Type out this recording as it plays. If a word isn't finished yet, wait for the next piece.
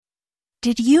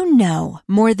Did you know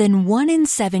more than 1 in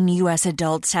 7 U.S.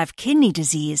 adults have kidney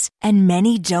disease and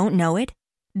many don't know it?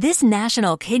 This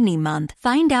National Kidney Month,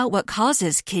 find out what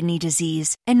causes kidney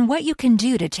disease and what you can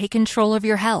do to take control of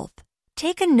your health.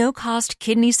 Take a no-cost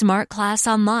Kidney Smart class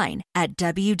online at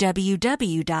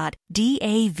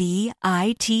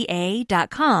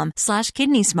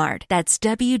www.davita.com/kidneysmart. That's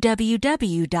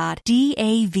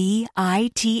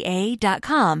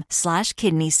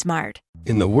www.davita.com/kidneysmart.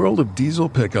 In the world of diesel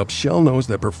pickups, Shell knows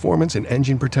that performance and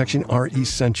engine protection are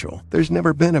essential. There's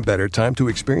never been a better time to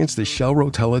experience the Shell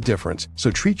Rotella difference. So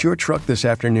treat your truck this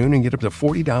afternoon and get up to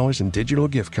 $40 in digital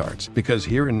gift cards. Because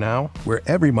here and now, where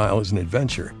every mile is an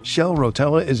adventure, Shell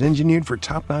Rotella is engineered for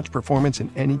top-notch performance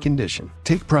in any condition.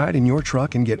 Take pride in your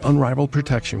truck and get unrivaled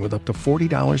protection with up to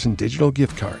 $40 in digital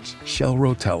gift cards. Shell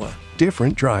Rotella.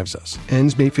 Different drives us.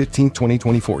 Ends May 15,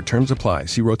 2024. Terms apply.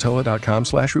 See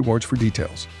rotella.com/rewards for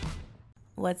details.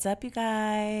 What's up, you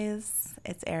guys?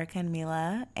 It's Erica and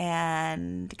Mila,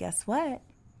 and guess what?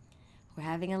 We're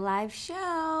having a live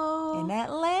show In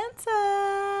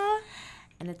Atlanta.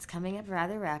 and it's coming up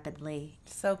rather rapidly.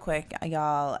 So quick,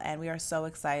 y'all, and we are so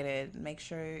excited. Make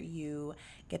sure you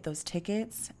get those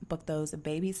tickets, book those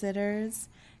babysitters,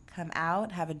 come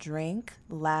out, have a drink,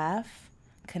 laugh,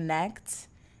 connect.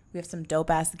 We have some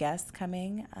dope-ass guests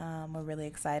coming. We're really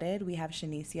excited. We have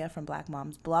Shanicia from Black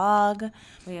Moms Blog.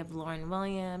 We have Lauren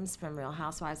Williams from Real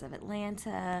Housewives of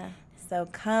Atlanta. So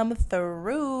come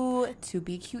through to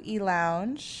BQE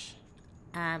Lounge.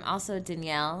 Also,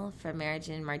 Danielle from Marriage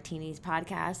and Martinis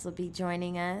podcast will be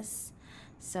joining us.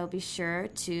 So be sure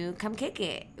to come kick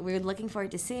it. We're looking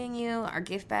forward to seeing you. Our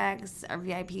gift bags, our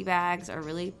VIP bags are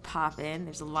really popping.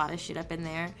 There's a lot of shit up in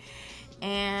there.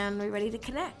 And we're ready to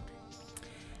connect.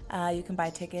 You can buy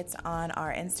tickets on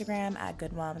our Instagram at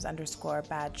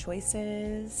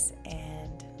goodmoms_badchoices,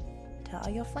 and tell all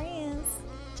your friends.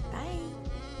 Bye.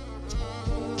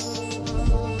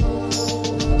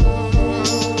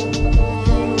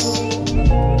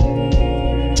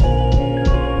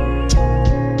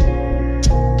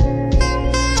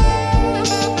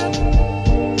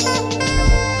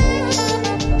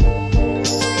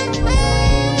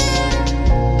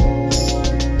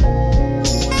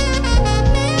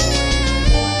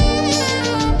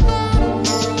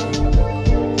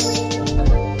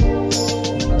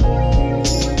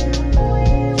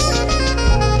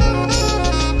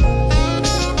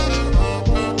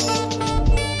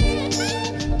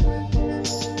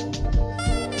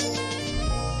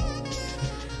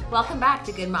 Welcome back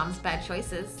to Good Moms Bad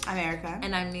Choices. I'm Erica.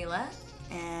 And I'm Neela.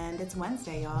 And it's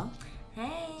Wednesday, y'all.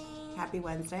 Hey. Happy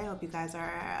Wednesday. I hope you guys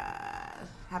are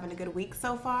having a good week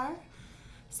so far.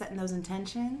 Setting those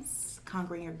intentions,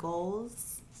 conquering your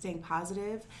goals, staying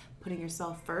positive, putting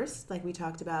yourself first, like we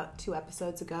talked about 2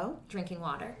 episodes ago. Drinking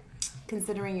water.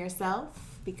 Considering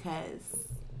yourself, because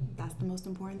that's the most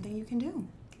important thing you can do.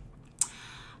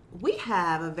 We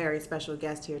have a very special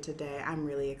guest here today. I'm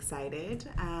really excited.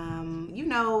 You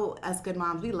know us good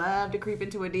moms, we love to creep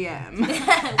into a DM.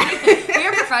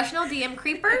 We're professional DM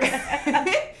creepers.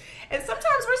 And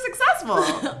sometimes we're successful.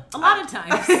 A lot of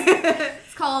times.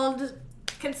 It's called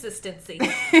consistency. We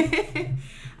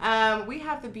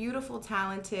have the beautiful,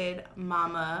 talented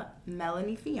mama,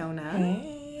 Melanie Fiona.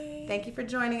 Hey. Thank you for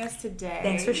joining us today.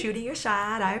 Thanks for shooting your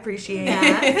shot. I appreciate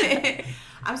that.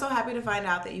 I'm so happy to find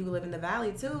out that you live in the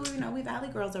Valley, too. You know, we Valley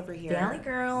girls over here. Valley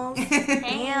girls.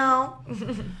 Hey.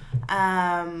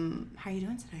 How are you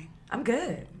doing today? I'm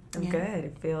good. I'm good. I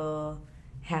feel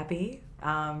happy.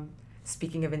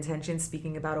 Speaking of intention,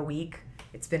 speaking about a week,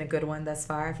 it's been a good one thus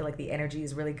far. I feel like the energy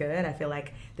is really good. I feel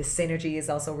like the synergy is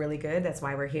also really good. That's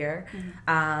why we're here.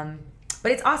 Mm-hmm.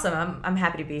 But it's awesome. I'm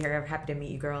happy to be here. I'm happy to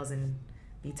meet you girls and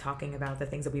be talking about the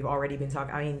things that we've already been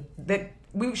talking. I mean,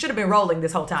 we should have been rolling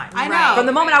this whole time. I know. From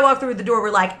the moment I walked through the door,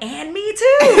 we're like, and me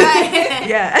too. Right.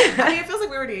 Yeah. I mean, it feels like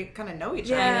we already kind of know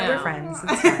each other. Yeah, we're friends.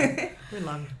 It's fine. We're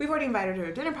long. We've already invited her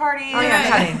to a dinner party. Oh,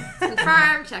 yeah, I'm coming.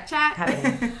 Confirm, check.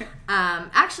 Happening.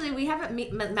 Actually, we have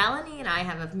Melanie and I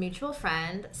have a mutual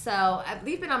friend. So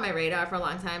we've been on my radar for a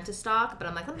long time to stalk, but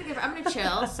I'm like, I'm gonna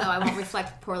chill, so I won't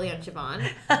reflect poorly on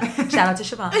Siobhan. Shout out to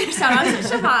Siobhan. Shout out to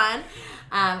Siobhan.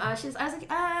 I was like,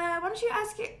 why don't you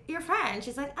ask your friend?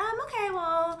 She's like, okay,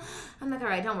 well, I'm like, all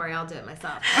right, don't worry, I'll do it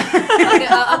myself.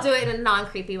 I'll do it in a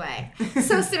non-creepy way.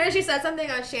 So as soon as she said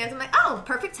something on Shan's, I'm like, oh,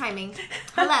 perfect timing.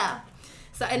 Hello.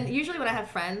 So, and usually when I have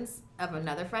friends of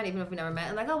another friend, even if we never met,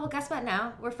 I'm like, oh, well, guess what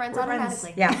now? We're friends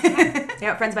automatically. Yeah.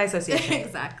 Yeah, friends by association.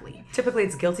 Exactly. Typically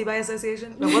it's guilty by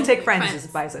association, but we'll take friends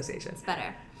by association. It's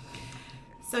better.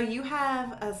 So you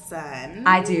have a son.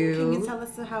 I do. Can you tell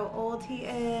us how old he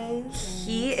is?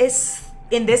 He is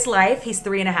in this life, he's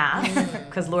 3.5,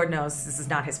 because Lord knows this is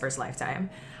not his first lifetime.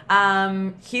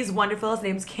 He's wonderful. His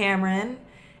name's Cameron,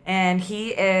 and he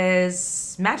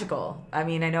is magical. I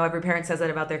mean, I know every parent says that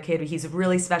about their kid, but he's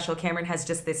really special. Cameron has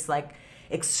just this like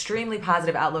extremely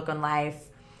positive outlook on life.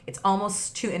 It's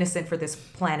almost too innocent for this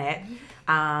planet.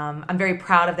 I'm very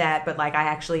proud of that, but like I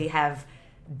actually have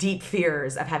deep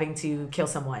fears of having to kill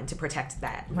someone to protect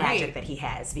that magic that he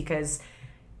has, because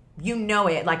you know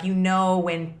it. Like, you know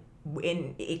when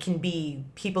it can be,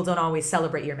 people don't always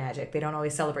celebrate your magic. They don't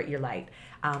always celebrate your light.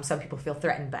 Some people feel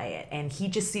threatened by it. And he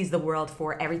just sees the world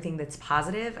for everything that's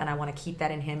positive, and I want to keep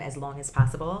that in him as long as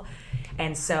possible.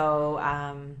 And so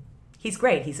he's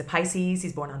great. He's a Pisces.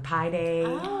 He's born on Pi Day.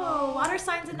 Oh, water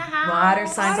signs in the house. Water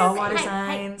signs, all water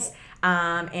signs.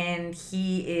 And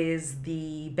he is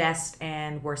the best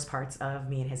and worst parts of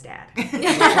me and his dad.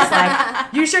 It's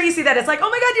like, you sure you see that? It's like, oh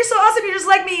my God, you're so awesome. You're just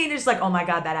like me. And you're just like, oh my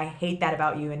God, I hate that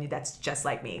about you. And that's just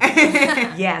like me.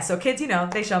 Yeah, so kids,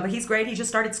 they show. But he's great. He just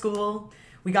started school.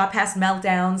 We got past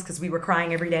meltdowns because we were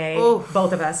crying every day. Oof.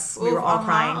 Both of us. We were all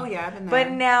crying. Oh, yeah, I've been there.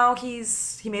 But now he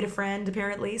made a friend,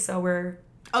 apparently. So we're...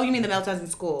 Oh, you mean the meltdowns in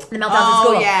school? The meltdowns in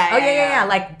school. Yeah.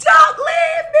 Like, don't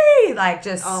leave me! Like,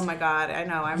 just... Oh, my God. I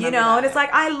know. I remember that. And it's like,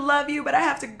 I love you, but I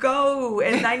have to go.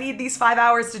 And I need these 5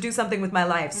 hours to do something with my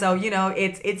life. So,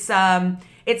 it's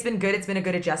been good. It's been a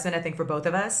good adjustment, I think, for both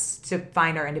of us to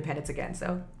find our independence again.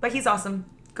 So, but he's awesome.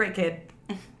 Great kid.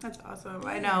 That's awesome.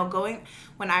 I know.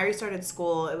 When Irie started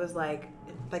school, it was like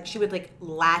she would like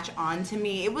latch on to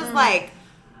me. It was like...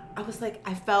 I was like,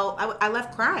 I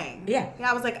left crying. Yeah.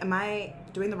 I was like, am I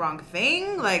doing the wrong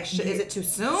thing? Like, is it too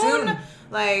soon?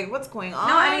 Like, what's going on?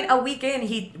 No, I mean, a week in,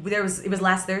 it was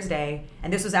last Thursday,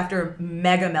 and this was after a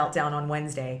mega meltdown on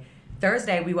Wednesday.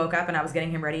 Thursday, we woke up, and I was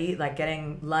getting him ready, like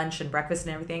getting lunch and breakfast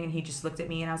and everything, and he just looked at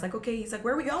me, and I was like, okay. He's like,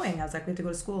 where are we going? I was like, we have to go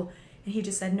to school. And he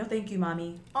just said, no, thank you,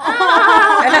 Mommy.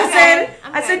 Oh, and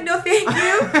I said, no, thank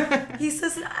you. He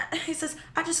says,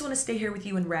 I just want to stay here with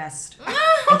you and rest.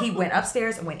 And he went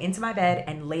upstairs and went into my bed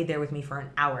and laid there with me for an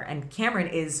hour. And Cameron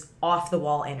is off the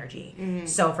wall energy. Mm-hmm.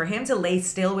 So for him to lay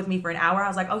still with me for an hour, I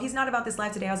was like, oh, he's not about this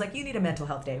life today. I was like, you need a mental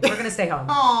health day. We're going to stay home.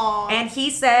 And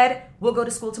he said, we'll go to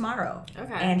school tomorrow.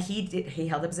 Okay. And he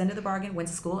held up his end of the bargain, went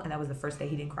to school, and that was the first day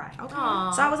he didn't cry. Okay.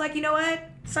 Aww. So I was like, you know what?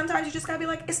 Sometimes you just got to be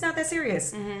like, it's not that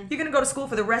serious. Mm-hmm. You're going to go to school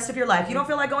for the rest of your life. You don't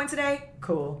feel like going today?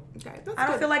 Cool. Okay, I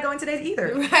don't feel like going today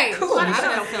either. Right. Cool. I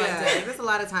don't feel like doing it. There's a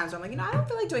lot of times where I'm like, I don't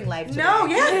feel like doing life today. No,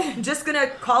 yeah. Just going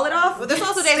to call it off. Well, there's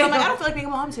also days I'm like, I don't feel like being a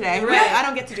mom today. Right. I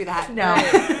don't get to do that. No.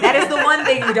 That is the one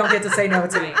thing you don't get to say no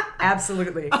to.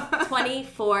 Absolutely.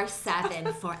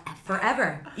 24/7 forever.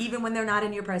 Forever. Even when they're not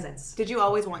in your presence. Did you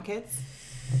always want kids?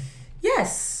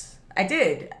 Yes, I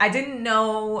did. I didn't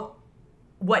know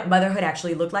what motherhood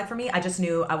actually looked like for me. I just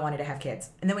knew I wanted to have kids.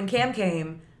 And then when Cam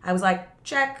came, I was like,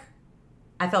 check.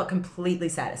 I felt completely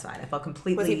satisfied. I felt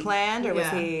completely... Was he planned or was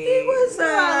he... He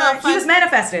was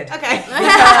manifested. Okay.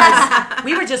 Because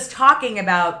we were just talking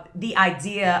about the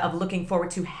idea of looking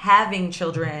forward to having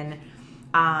children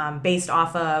based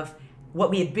off of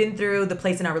what we had been through, the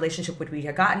place in our relationship which we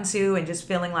had gotten to, and just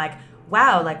feeling like,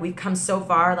 wow, like we've come so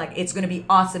far. Like it's going to be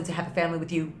awesome to have a family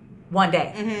with you one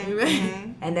day. Mm-hmm.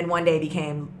 Mm-hmm. And then one day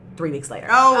became 3 weeks later.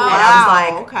 Oh, wow. And I was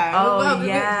like, okay. Oh,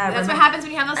 yeah. That's what happens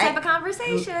when you have those type of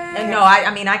conversations. And no,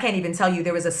 I mean, I can't even tell you.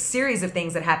 There was a series of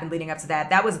things that happened leading up to that.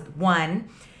 That was one.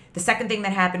 The second thing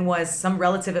that happened was some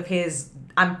relative of his,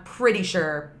 I'm pretty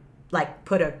sure, like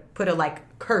put a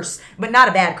like curse, but not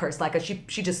a bad curse. Like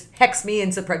she just hexed me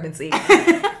into pregnancy.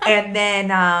 and then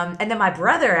my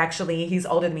brother, actually, he's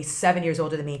older than me, 7 years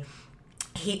older than me.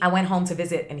 I went home to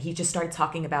visit, and he just started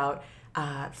talking about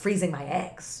freezing my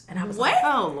eggs, and I was what? Like,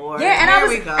 oh Lord, yeah, and Here I was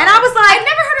we go. and I was like, I've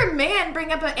never heard a man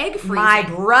bring up an egg freezing. My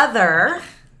brother,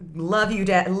 love you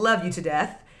to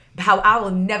death. How I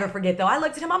will never forget though. I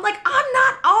looked at him. I'm like, I'm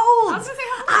not old.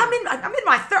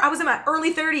 I was in my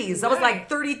early 30s. Right. I was like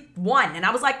 31, and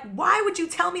I was like, why would you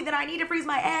tell me that I need to freeze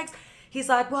my eggs? He's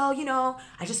like, well,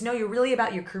 I just know you're really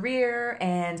about your career,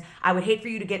 and I would hate for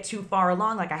you to get too far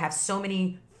along. Like I have so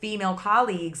many female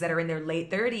colleagues that are in their late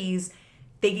 30s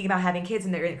thinking about having kids,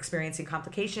 and they're experiencing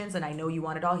complications, and I know you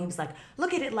want it all. He was like,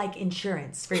 look at it like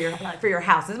insurance for your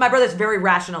house. My brother's very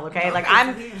rational, okay? Like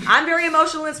I'm very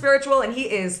emotional and spiritual, and he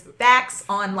is facts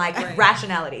on like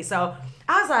rationality. So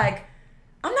I was like,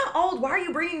 I'm not old. Why are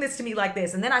you bringing this to me like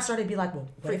this? And then I started to be like, well,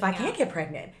 what if I can't get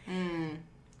pregnant? Mm.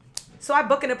 So I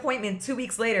book an appointment 2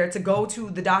 weeks later to go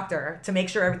to the doctor to make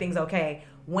sure everything's okay.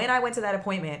 When I went to that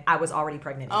appointment, I was already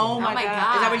pregnant. Oh my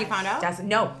God. Is that when you found out?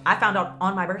 No, I found out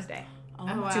on my birthday.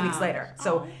 2 weeks later.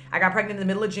 So I got pregnant in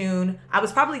the middle of June. I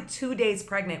was probably 2 days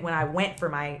pregnant when I went for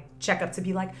my checkup to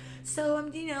be like, so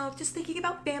I'm, just thinking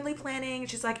about family planning.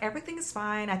 She's like, everything is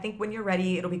fine. I think when you're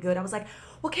ready, it'll be good. I was like,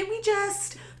 well, can we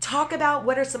just talk about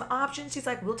what are some options? She's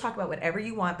like, we'll talk about whatever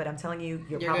you want, but I'm telling you,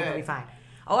 you're probably going to be fine.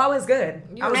 Oh, I was good.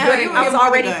 I was good. I was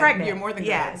already pregnant. You're more than good.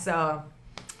 Yeah, so.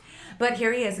 But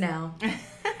here he is now.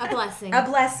 A blessing. A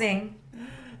blessing.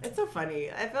 It's so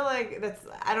funny. I feel like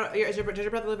does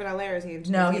your brother live in LA or is he?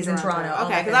 No, he's in Toronto.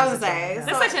 Okay, because I was gonna say.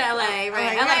 They're such an LA,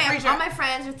 right? Like, all my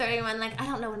friends are 31. Like, I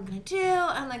don't know what I'm gonna do.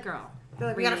 I'm like, girl,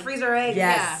 we gotta freeze our eggs.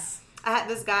 Yes. Yeah. I had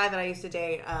this guy that I used to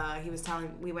date.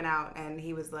 We went out and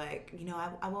he was like,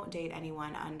 I won't date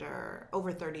anyone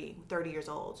over 30 years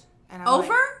old. And I'm over?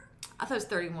 Like, I thought it was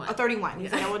 31. Oh, 31.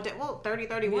 He's like, I won't date, 30,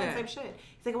 31, Yeah. same shit.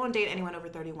 He's like, I won't date anyone over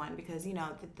 31 because,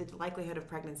 the likelihood of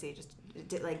pregnancy just,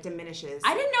 diminishes.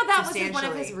 I didn't know that was one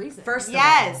of his substantially. reasons. First of all.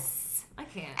 Yes. I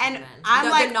can't. And even.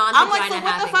 I'm like, so non-vagina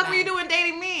what the fuck were men. you doing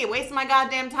dating me? Wasting my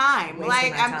goddamn time.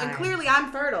 And clearly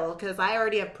I'm fertile because I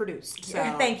already have produced. So.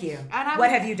 Thank you. And what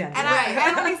have you done?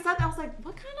 And when he said that, I was like,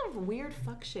 what kind of weird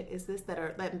fuck shit is this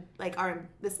are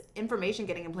this information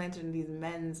getting implanted in these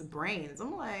men's brains?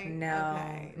 I'm like,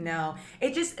 no.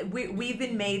 It just, we've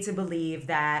been made to believe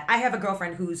that. I have a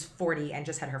girlfriend who's 40 and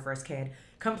just had her first kid.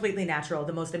 Completely natural.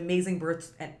 The most amazing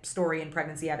birth story and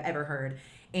pregnancy I've ever heard.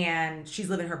 And she's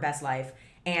living her best life.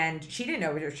 And she didn't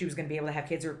know whether she was going to be able to have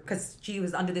kids or because she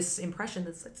was under this impression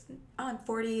that I'm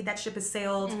 40, that ship has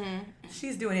sailed. Mm-hmm.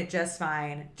 She's doing it just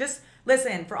fine. Just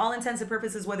listen, for all intents and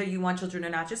purposes, whether you want children or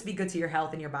not, just be good to your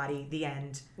health and your body. The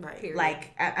end. Right. Period.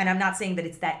 And I'm not saying that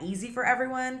it's that easy for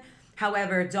everyone.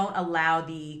 However, don't allow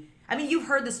you've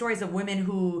heard the stories of women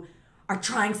who are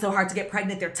trying so hard to get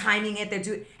pregnant. They're timing it.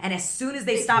 and as soon as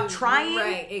they stop trying,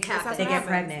 they get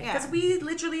pregnant. Because we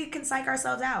literally can psych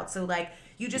ourselves out. So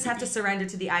you just have to surrender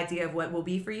to the idea of what will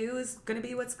be for you is going to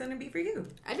be what's going to be for you.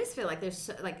 I just feel like there's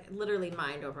literally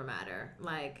mind over matter.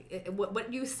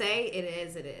 What you say, it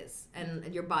is,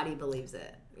 and your body believes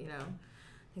it. I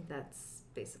think that's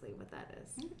basically what that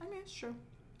is. I mean, it's true.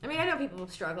 I mean, I know people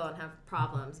struggle and have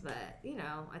problems, but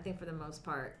I think for the most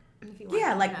part.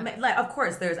 Of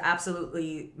course, there's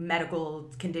absolutely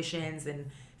medical conditions and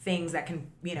things that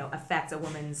can, affect a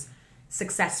woman's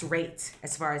success rate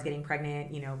as far as getting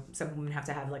pregnant. Some women have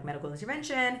to have medical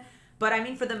intervention, but I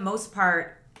mean, for the most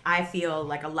part, I feel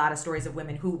like a lot of stories of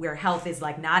women where health is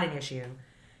not an issue.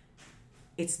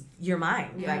 It's your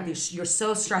mind. Yeah. You're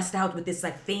so stressed out with this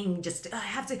thing. Just it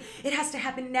has to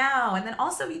happen now, and then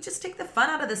also you just take the fun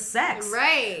out of the sex.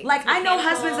 Right. I know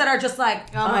husbands that are just oh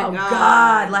my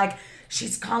god,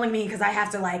 she's calling me because I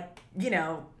have to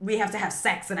we have to have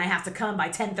sex and I have to come by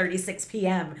 10:36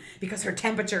 p.m. because her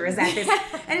temperature is at this.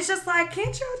 And it's just can't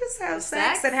y'all just have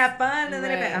sex and have fun? And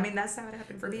then that's how it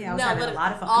happened for me. I was having a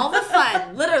lot of fun. All the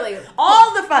fun. Literally.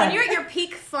 All the fun. When you're at your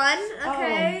peak fun,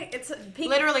 okay? It's peak.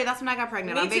 Literally, that's when I got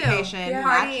pregnant. Me on too. Vacation.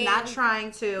 Yeah. Not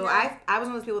trying to. Yeah. I was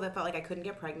one of those people that felt like I couldn't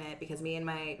get pregnant because me and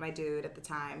my dude at the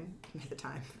time,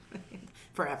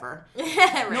 forever.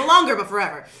 Right. No longer, but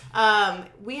forever.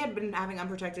 We had been having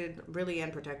unprotected, really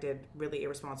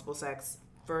irresponsible sex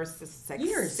for 6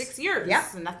 years. Yeah.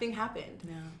 So nothing happened.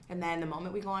 No. And then the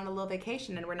moment we go on a little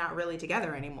vacation and we're not really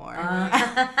together anymore. That's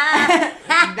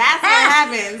what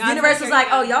happens. The universe was like,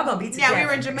 oh, y'all gonna be together. Yeah, we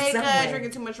were in Jamaica somewhere.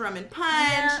 drinking too much rum and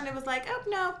punch, and it was like, oh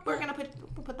no, we're gonna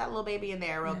put that little baby in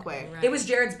there real quick. Right. It was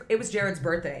Jared's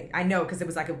birthday. I know because it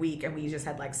was a week, and we just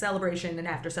had celebration and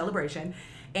after celebration.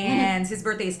 And his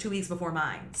birthday is 2 weeks before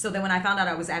mine. So then when I found out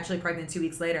I was actually pregnant 2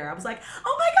 weeks later, I was like,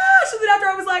 oh my gosh! And then after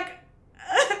I was like,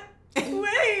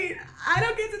 wait, I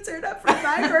don't get to turn up for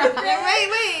my birthday.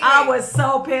 wait. I was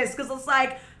so pissed because it's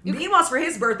meanwhile for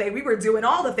his birthday, we were doing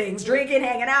all the things, drinking,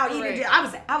 hanging out, eating. Right.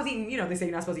 I was eating, they say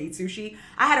you're not supposed to eat sushi.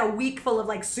 I had a week full of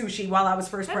sushi while I was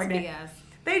first pregnant. BS.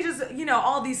 They just,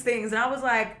 all these things. And I was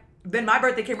like, then my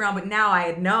birthday came around, but now I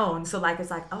had known. So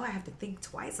it's oh, I have to think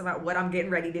twice about what I'm getting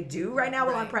ready to do right now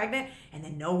while I'm pregnant. And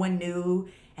then no one knew.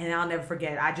 And I'll never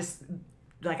forget. I just,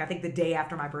 I think the day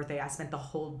after my birthday, I spent the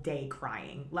whole day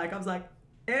crying. I was like,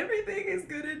 everything is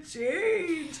gonna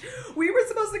change. We were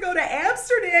supposed to go to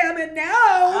Amsterdam and now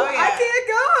I can't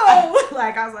go.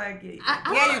 I was like, you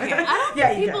can. I don't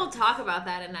think people talk about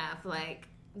that enough.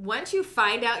 Once you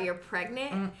find out you're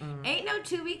pregnant, ain't no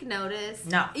 2 week notice.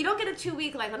 No. You don't get a 2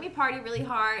 week, let me party really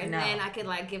hard and then I could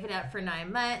give it up for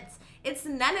 9 months. It's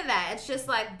none of that. It's just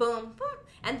boom, boom.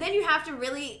 And then you have to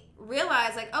really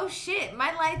realize, like, oh shit,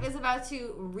 my life is about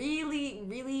to really,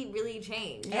 really, really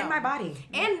change. And my body.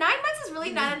 And 9 months is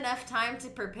really not enough time to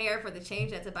prepare for the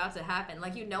change that's about to happen.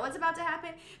 Like, you know it's about to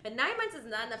happen, but 9 months is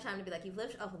not enough time to be like, you've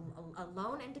lived a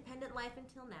lone, independent life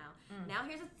until now. Now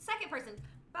here's a second person.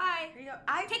 Bye. Here you go.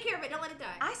 Take care of it. Don't let it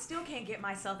die. I still can't get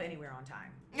myself anywhere on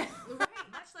time. Right.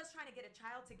 Much less trying to get a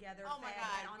child together. Oh my fed,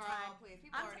 God, and on girl, time. please.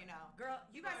 People already know. Girl,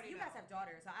 you guys have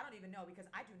daughters, so I don't even know because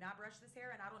I do not brush this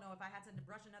hair, and I don't know if I had to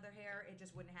brush another hair, it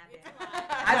just wouldn't happen.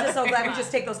 I'm just so glad we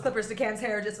just take those clippers to Cam's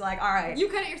hair, just like, all right. You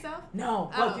cut it yourself?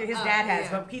 No, well, his dad has,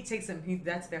 yeah. but he takes them.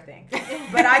 That's their thing.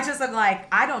 But I just am like,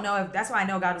 I don't know if that's why I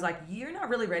know God was like, you're not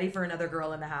really ready for another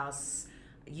girl in the house.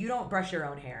 You don't brush your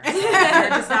own hair. So they're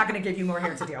just not going to give you more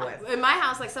hair to deal with. In my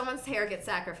house, like, someone's hair gets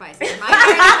sacrificed. My hair is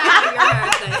not your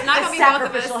hair. So it's not going to be both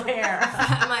of us. Sacrificial hair.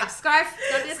 I'm like, scarf,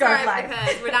 don't do Scarf scarf life.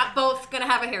 because we're not both going to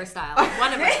have a hairstyle.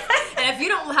 One of us. And if you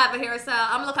don't have a hairstyle,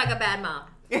 I'm going to look like a bad mom.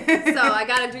 So I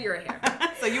got to do your hair.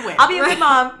 So you win. I'll be a good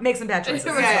mom, make some bad choices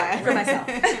Yeah. for myself.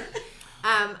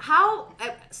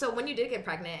 So when you did get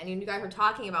pregnant and you guys were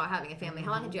talking about having a family,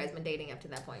 how long had you guys been dating up to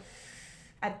that point?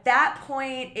 At that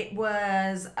point, it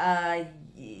was like,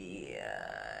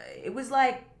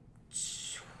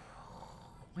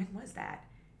 when was that?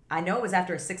 I know it was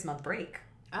after a 6-month break.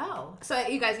 Oh, so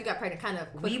you got pregnant kind of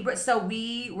quick.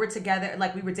 We were together,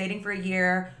 like we were dating for a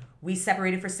year. We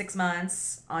separated for 6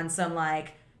 months on some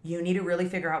like, you need to really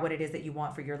figure out what it is that you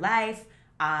want for your life.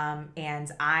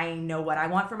 And I know what I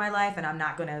want for my life, and I'm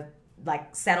not going to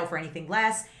like settle for anything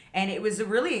less. And it was a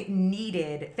really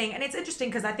needed thing. And it's interesting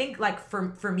because I think like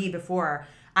for me before,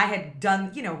 I had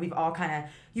done, we've all kind of,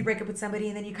 you break up with somebody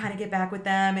and then you kind of get back with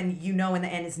them and in the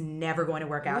end it's never going to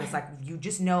work out. It's like, you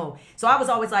just know. So I was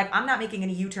always like, I'm not making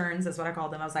any U-turns. That's what I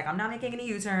called them. I was like, I'm not making any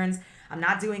U-turns. I'm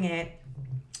not doing it.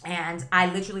 And I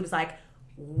literally was like,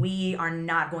 we are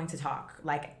not going to talk.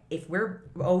 Like if we're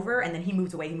over, and then he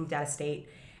moved away, he moved out of state.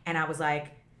 And I was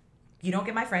like, you don't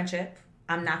get my friendship.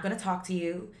 I'm not going to talk to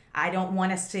you. I don't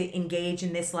want us to engage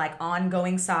in this like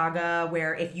ongoing saga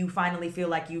where if you finally feel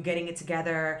like you getting it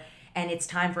together and it's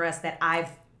time for us that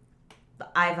I've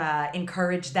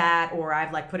encouraged that, or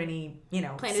I've like put any,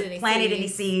 planted any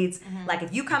seeds. Mm-hmm. Like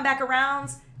if you come back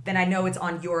around, then I know it's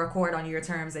on your accord, on your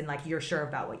terms, and like you're sure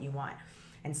about what you want.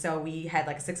 And so we had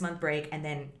like a 6-month break, and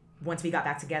then once we got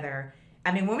back together,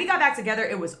 I mean, when we got back together,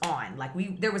 it was on. Like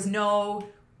there was no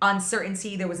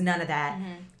uncertainty, there was none of that.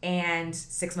 Mm-hmm. And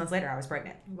 6 months later I was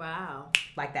pregnant. Wow.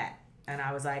 Like that. And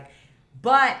I was like,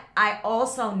 but I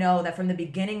also know that from the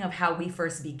beginning of how we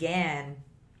first began,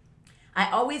 I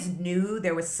always knew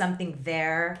there was something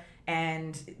there,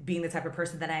 and being the type of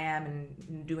person that I am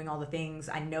and doing all the things,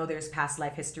 I know there's past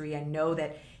life history. I know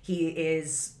that he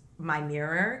is my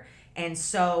mirror. And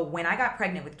so when I got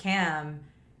pregnant with Cam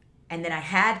and then I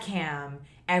had Cam,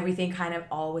 everything kind of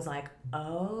all was like,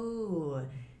 oh,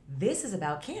 this is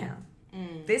about Cam.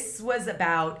 This was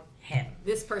about him.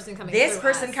 This person coming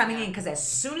in. Because as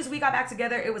soon as we got back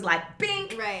together, it was like,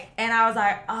 bink. Right. And I was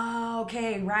like, oh,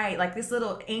 okay, right. Like this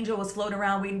little angel was floating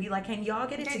around waiting to be like, can y'all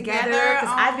get it together? Because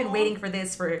I've been waiting for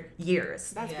this for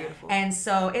years. That's beautiful. And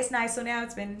so it's nice. So now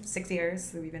it's been 6 years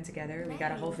that we've been together. Nice. We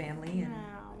got a whole family. And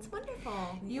it's wonderful.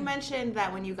 You mentioned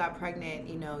that when you got pregnant,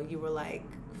 you were like,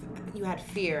 you had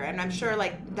fear, and I'm sure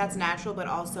like that's natural, but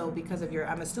also because of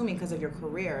I'm assuming because of your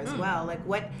career as well. Like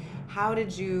how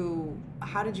did you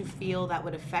feel that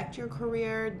would affect your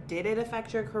career? Did it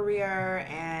affect your career?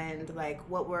 And like,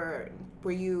 were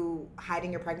you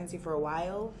hiding your pregnancy for a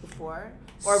while before,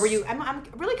 or were you? I'm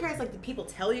really curious. Like, did people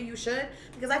tell you should?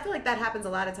 Because I feel like that happens a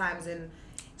lot of times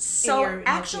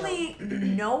actually,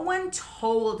 no one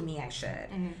told me I should.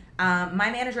 Mm-hmm.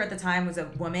 My manager at the time was a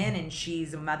woman, and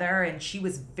she's a mother, and she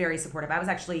was very supportive. I was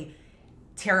actually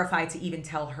terrified to even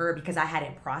tell her because I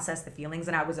hadn't processed the feelings,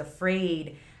 and I was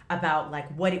afraid about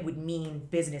like what it would mean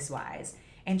business-wise.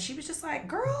 And she was just like,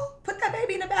 girl, put that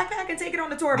baby in a backpack and take it on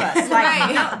the tour bus.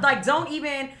 Like, don't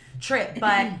even trip.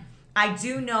 But I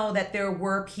do know that there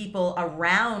were people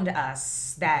around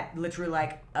us that literally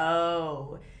like,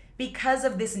 oh, because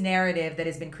of this narrative that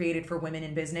has been created for women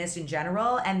in business in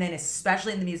general, and then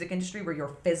especially in the music industry where your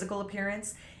physical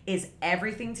appearance is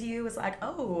everything to you, is like,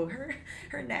 oh,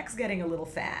 her neck's getting a little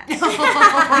fat. We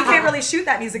can't really shoot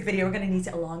that music video. We're going to need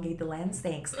to elongate the lens,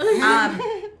 thanks.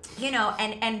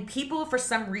 And people for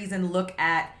some reason look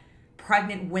at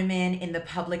pregnant women in the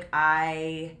public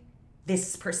eye.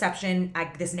 This perception,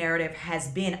 this narrative has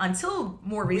been, until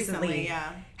more recently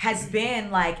has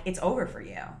been like, it's over for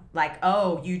you. Like,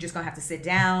 oh, you just gonna have to sit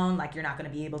down. Like, you're not gonna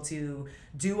be able to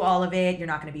do all of it. You're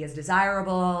not gonna be as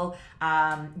desirable.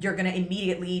 You're gonna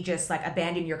immediately just like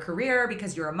abandon your career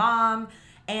because you're a mom.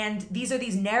 And these are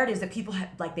these narratives that people have,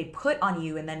 like, they put on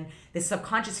you, and then this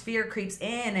subconscious fear creeps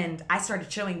in. And I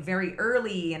started showing very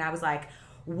early, and I was like,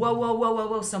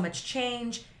 whoa, so much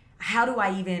change. How do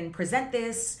I even present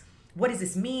this? What does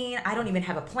this mean? I don't even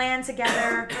have a plan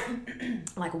together.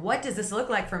 Like, what does this look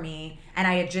like for me? And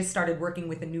I had just started working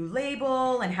with a new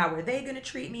label, and how were they going to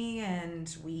treat me? And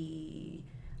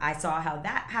I saw how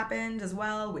that happened as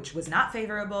well, which was not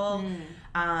favorable.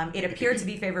 It appeared to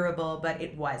be favorable, but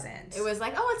it wasn't. It was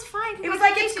like, oh, it's fine. It was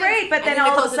like, it's great, but then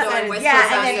all of a sudden,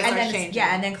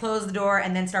 and then close the door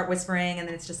and then start whispering, and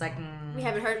then it's just like, we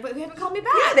haven't heard, but we haven't called me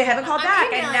back. Yeah, they haven't called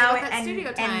back, and now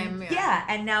studio time.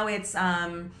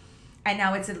 And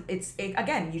now it's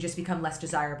again, you just become less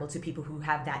desirable to people who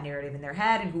have that narrative in their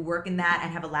head and who work in that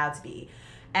and have allowed to be.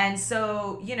 And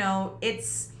so,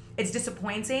 it's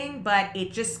disappointing, but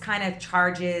it just kind of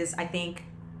charges, I think,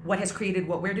 what has created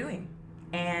what we're doing.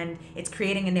 And it's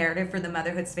creating a narrative for the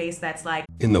motherhood space that's like...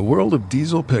 In the world of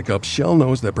diesel pickups, Shell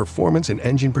knows that performance and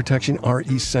engine protection are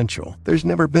essential. There's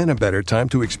never been a better time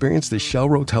to experience the Shell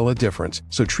Rotella difference.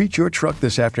 So treat your truck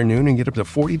this afternoon and get up to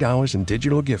 $40 in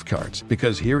digital gift cards.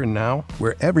 Because here and now,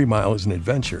 where every mile is an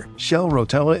adventure, Shell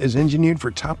Rotella is engineered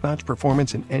for top-notch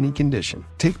performance in any condition.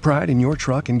 Take pride in your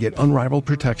truck and get unrivaled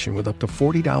protection with up to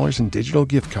 $40 in digital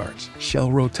gift cards. Shell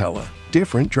Rotella.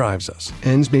 Different drives us.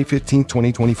 Ends May 15,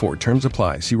 2024. Terms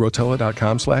apply. See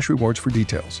rotella.com/rewards for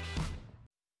details.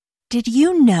 Did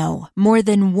you know more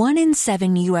than 1 in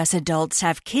 7 U.S. adults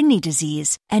have kidney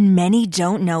disease and many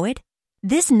don't know it?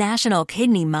 This National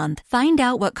Kidney Month, find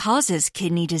out what causes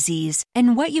kidney disease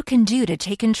and what you can do to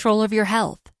take control of your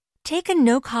health. Take a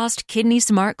no-cost Kidney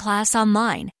Smart class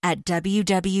online at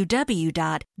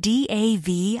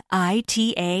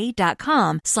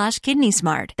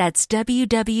www.davita.com/kidneysmart. That's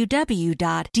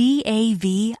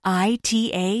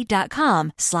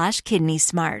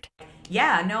www.davita.com/kidneysmart.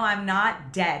 Yeah, no, I'm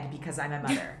not dead because I'm a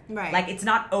mother. Right. Like, it's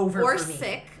not over Or for me.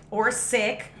 sick. Or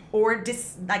sick. Or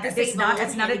it's not a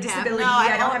disability. No,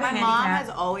 I don't have a my handicap. mom has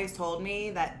always told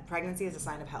me that pregnancy is a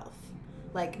sign of health.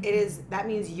 Like, it is, that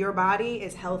means your body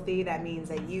is healthy. That means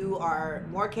that you are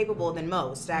more capable than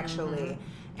most, actually.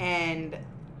 And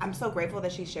I'm so grateful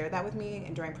that she shared that with me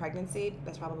and during pregnancy.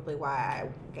 That's probably why I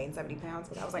gained 70 pounds,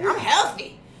 because I was like, I'm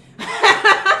healthy.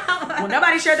 Well,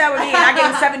 nobody shared that with me, and I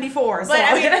gained 74. But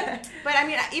I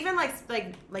mean, even like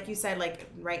you said, like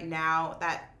right now,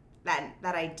 that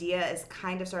idea is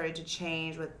kind of started to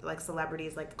change with like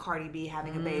celebrities like Cardi B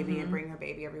having a baby and bringing her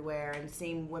baby everywhere, and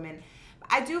seeing women.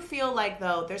 I do feel like,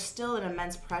 though, there's still an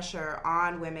immense pressure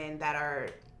on women that are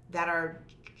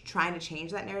trying to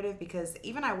change that narrative, because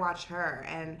even I watched her,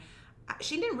 and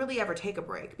she didn't really ever take a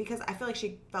break, because I feel like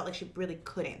she felt like she really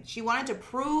couldn't. She wanted to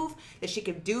prove that she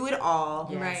could do it all,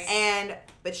 right?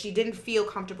 But she didn't feel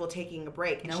comfortable taking a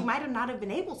break, and she might have not have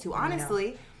been able to,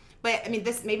 honestly. No. But I mean,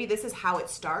 this is how it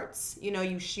starts.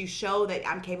 You show that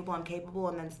I'm capable,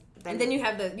 and then you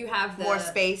have the more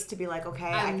space to be like,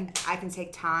 okay, I can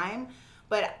take time.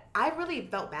 But I really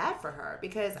felt bad for her,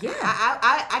 because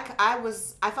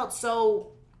I felt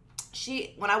so.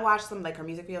 When I watched some like her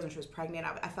music videos when she was pregnant,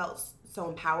 I felt so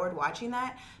empowered watching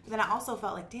that. But then I also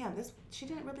felt like, damn, she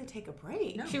didn't really take a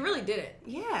break. No. She really did it.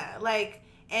 Yeah, like,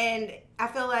 and I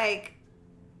feel like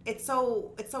it's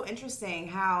so interesting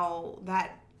how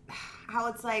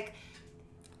it's like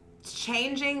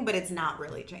changing, but it's not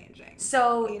really changing.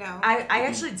 So, I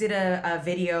actually did a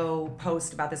video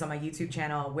post about this on my YouTube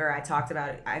channel where I talked about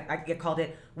it. I called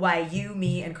it "Why You,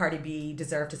 Me, and Cardi B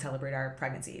Deserve to Celebrate Our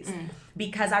Pregnancies,"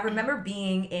 because I remember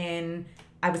being in.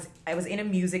 I was in a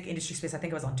music industry space. I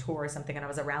think I was on tour or something, and I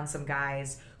was around some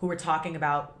guys who were talking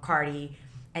about Cardi.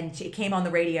 And she came on the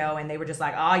radio, and they were just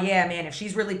like, oh, yeah, man, if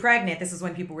she's really pregnant, this is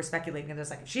when people were speculating. And they're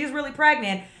like, if she's really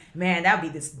pregnant, man, that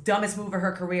would be this dumbest move of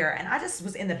her career. And I just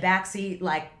was in the backseat,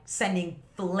 like, sending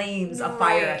flames of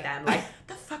fire at them. Like,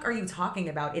 the fuck are you talking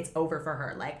about? It's over for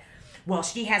her. Like, well,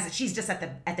 she's just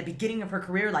at the beginning of her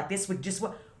career. Like, this would just...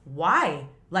 Why?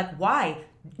 Like, why?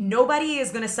 Nobody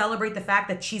is going to celebrate the fact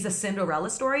that she's a Cinderella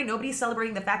story. Nobody's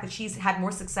celebrating the fact that she's had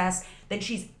more success than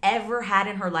she's ever had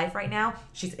in her life right now.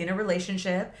 She's in a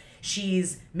relationship.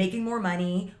 She's making more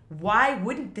money. Why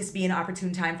wouldn't this be an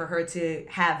opportune time for her to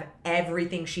have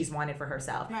everything she's wanted for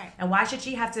herself? Right. And why should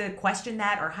she have to question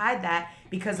that or hide that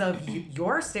because of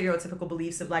your stereotypical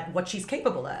beliefs of like what she's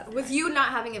capable of? With you not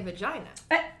having a vagina.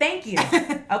 Thank you.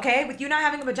 Okay? With you not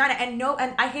having a vagina. And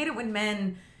I hate it when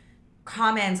men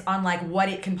comments on like what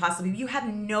it can possibly be. You have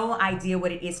no idea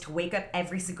what it is to wake up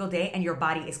every single day and your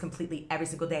body is completely every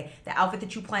single day. The outfit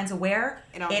that you plan to wear,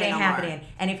 it ain't happening.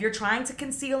 And if you're trying to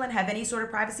conceal and have any sort of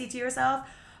privacy to yourself,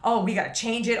 oh, we gotta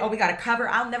change it. Oh, we gotta cover.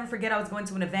 I'll never forget I was going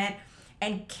to an event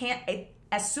and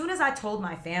as soon as I told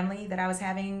my family that I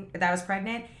was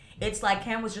pregnant, it's like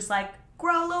Kim was just like,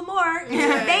 grow a little more.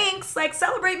 Thanks. Like,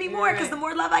 celebrate me more, because the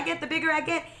more love I get, the bigger I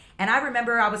get. And I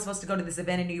remember I was supposed to go to this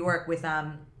event in New York with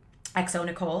XO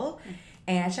Nicole.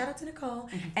 And shout out to Nicole.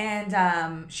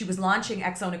 And she was launching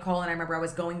XO Nicole, and I remember I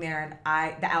was going there,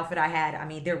 and the outfit I had, I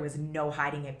mean, there was no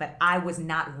hiding it, but I was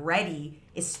not ready,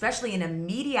 especially in a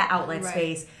media outlet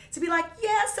space, to be like,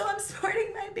 yeah, so I'm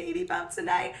sporting my baby bump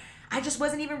tonight. I just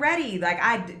wasn't even ready. Like,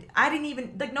 I didn't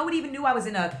even, like, nobody even knew I was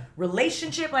in a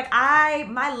relationship. Like,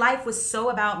 my life was so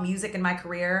about music and my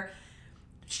career,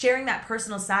 sharing that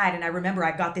personal side. And I remember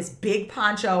I got this big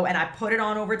poncho and I put it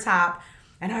on over top.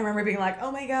 And I remember being like,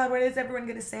 oh my God, what is everyone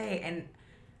going to say? And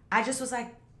I just was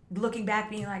like, looking back,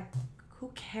 being like, who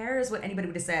cares what anybody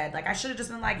would have said? Like, I should have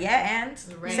just been like, yeah, and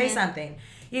say something.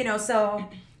 You know, so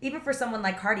even for someone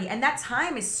like Cardi, and that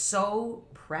time is so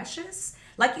precious.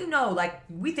 Like, you know, like,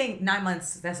 we think 9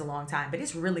 months, that's a long time, but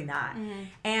it's really not.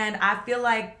 And I feel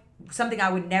like something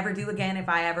I would never do again if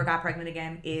I ever got pregnant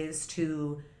again is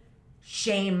to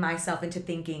shame myself into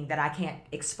thinking that I can't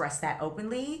express that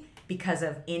openly because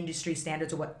of industry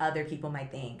standards or what other people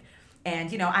might think. And,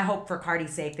 you know, I hope for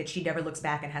Cardi's sake that she never looks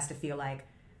back and has to feel like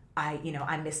I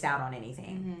missed out on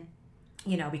anything.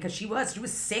 You know, because she was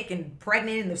sick and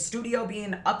pregnant in the studio,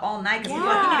 being up all night because people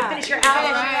were like, you need to finish your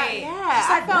album.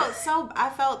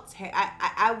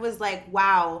 I was like,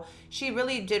 wow, she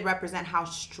really did represent how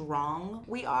strong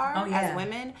we are as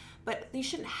women. But you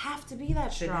shouldn't have to be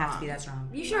that strong.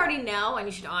 You should already know, and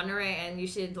you should honor it, and you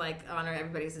should, like, honor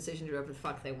everybody's decision to do whatever the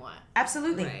fuck they want.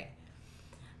 Absolutely. Right.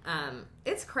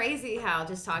 It's crazy how,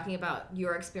 just talking about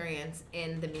your experience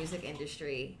in the music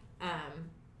industry,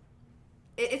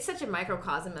 it's such a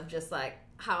microcosm of just, like,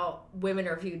 how women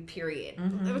are viewed, period.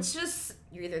 It's just,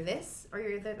 you're either this or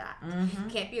you're either that. You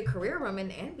can't be a career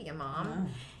woman and be a mom.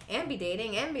 And be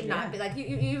dating and be not be like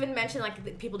you even mentioned,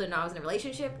 like, people didn't know I was in a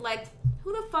relationship. Like,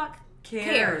 who the fuck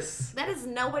cares? That is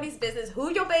nobody's business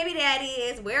who your baby daddy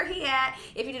is, where he at,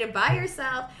 if you did it by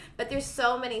yourself. But there's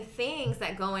so many things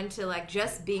that go into, like,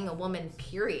 just being a woman,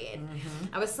 period.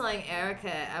 I was telling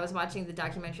Erica, I was watching the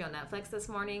documentary on Netflix this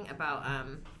morning about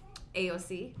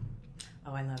AOC.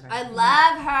 Oh, I love her. I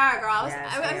love her, girl.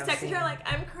 I was texting her, like,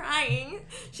 I'm crying.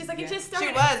 She's like, it just started.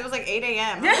 She was. It was like 8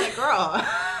 a.m. I was like, girl.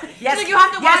 She's like, you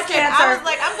have to watch it. I was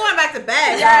like, I'm going back to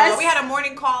bed. Girl. We had a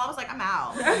morning call. I was like, I'm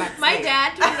out. My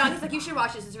dad turned it on. He's like, you should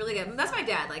watch this. It's really good. That's my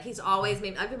dad. Like, he's always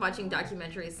made. I've been watching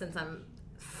documentaries since I'm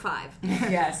 5.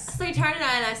 Yes. So he turned it on,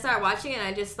 and I started watching it, and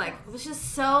I just, like, was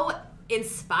just so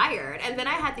inspired. And then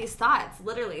I had these thoughts.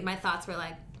 Literally, my thoughts were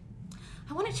like,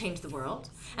 I want to change the world.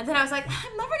 And then I was like,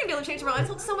 I'm never going to be able to change the world. I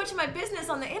told so much of my business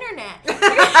on the internet. They're going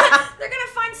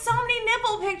to find so many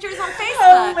nipple pictures on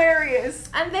Facebook. Hilarious.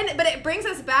 And then, but it brings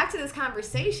us back to this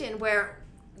conversation where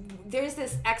there's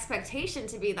this expectation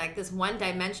to be like this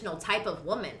one-dimensional type of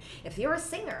woman. If you're a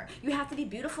singer, you have to be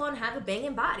beautiful and have a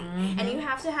banging body. And you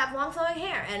have to have long flowing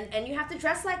hair. And you have to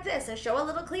dress like this and show a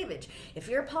little cleavage. If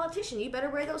you're a politician, you better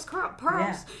wear those pearls.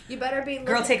 Yeah. You better be...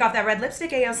 Girl, take off that red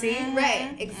lipstick, AOC.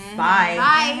 Right.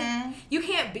 Bye. You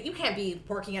can't be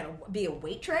working be a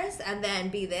waitress and then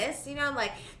be this, you know,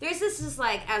 like, there's this just,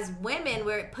 like, as women,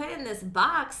 we're put in this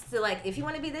box to, like, if you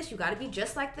want to be this, you got to be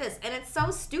just like this. And it's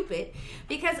so stupid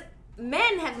because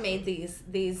men have made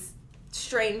these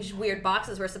strange, weird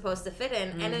boxes we're supposed to fit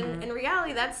in, and in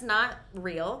reality, that's not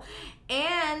real.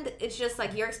 And it's just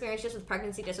like your experience just with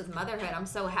pregnancy, just with motherhood. I'm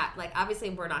so happy. Like, obviously,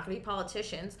 we're not going to be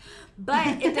politicians, but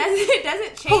it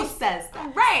doesn't change. Who says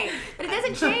that? Right. But it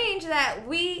doesn't change that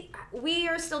we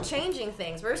are still changing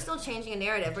things. We're still changing a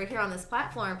narrative. We're here on this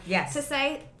platform to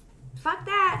say, fuck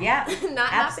that. Yeah. Not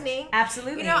happening.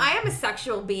 Absolutely. You know, I am a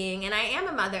sexual being, and I am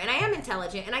a mother, and I am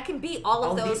intelligent, and I can be all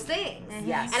of those things.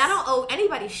 Yes. And I don't owe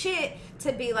anybody shit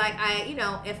to be like,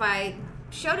 if I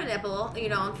showed a nipple, you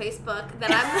know, on Facebook,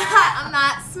 that I'm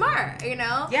not smart, you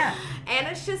know? Yeah. And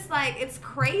it's just like, it's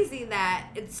crazy that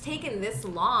it's taken this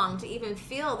long to even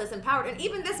feel this empowered. And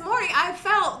even this morning, I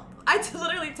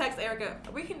literally text Erica,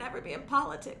 we can never be in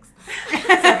politics.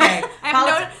 Okay.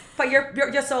 But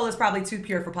your soul is probably too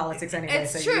pure for politics anyway.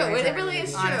 It's true. It really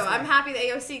is true. Honestly. I'm happy that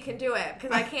AOC can do it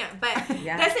because I can't. But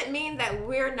doesn't mean that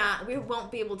we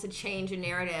won't be able to change a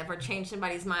narrative or change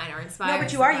somebody's mind or inspire. No,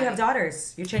 but you are. You have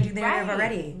daughters. You're changing the narrative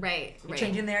already. Right. You're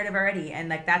changing the narrative already. And,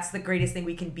 like, that's the greatest thing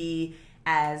we can be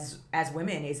as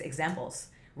women is examples.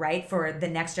 Right, for the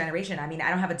next generation. I mean, I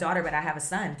don't have a daughter, but I have a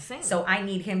son. Same. So I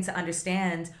need him to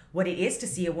understand what it is to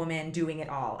see a woman doing it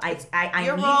all.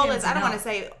 Your role is, I don't want to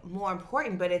say more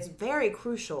important, but it's very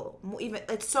crucial.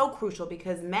 It's so crucial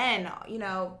because men, you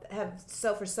know, have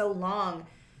for so long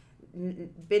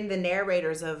been the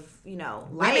narrators of, life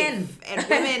Women. and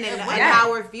women and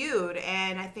how we're viewed.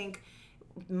 And I think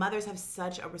mothers have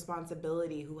such a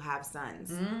responsibility who have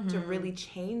sons to really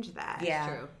change that. Yeah.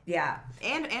 True. Yeah.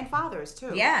 And fathers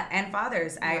too. Yeah, and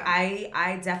fathers. Yeah.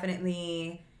 I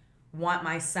definitely want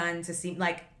my son to see,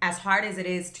 like, as hard as it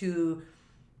is to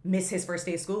miss his first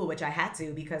day of school, which I had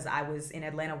to because I was in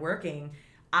Atlanta working,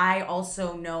 I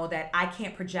also know that I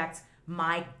can't project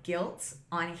my guilt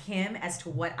on him as to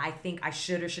what I think I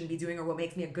should or shouldn't be doing or what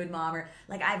makes me a good mom. Or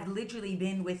like, I've literally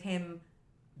been with him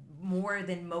more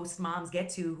than most moms get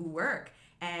to who work,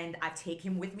 and I take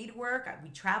him with me to work. We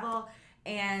travel,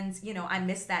 and I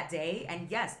miss that day. And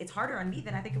yes, it's harder on me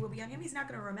than I think it will be on him. He's not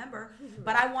going to remember,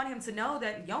 but I want him to know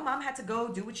that mom had to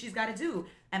go do what she's got to do,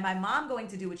 and my mom going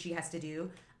to do what she has to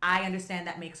do. I understand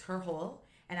that makes her whole,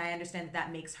 and I understand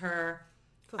that makes her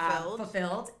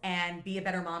fulfilled and be a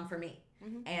better mom for me.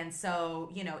 And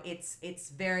so it's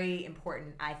very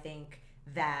important, I think,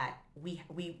 that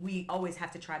we always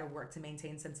have to try to work to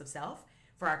maintain sense of self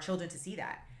for our children to see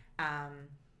that,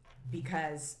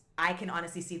 because I can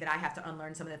honestly see that I have to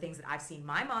unlearn some of the things that I've seen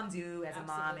my mom do as a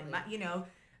mom, and my,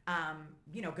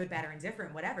 good, bad, or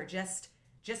indifferent, whatever. Just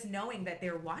knowing that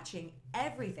they're watching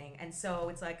everything, and so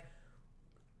it's like,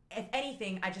 if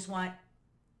anything,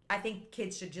 I think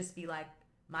kids should just be like,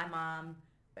 my mom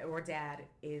or dad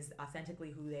is authentically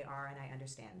who they are, and I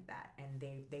understand that, and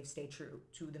they stay true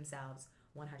to themselves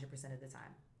 100% of the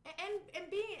time. And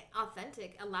being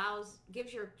authentic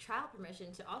gives your child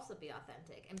permission to also be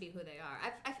authentic and be who they are.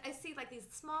 I see like these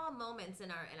small moments in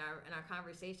our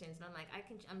conversations, and I'm like,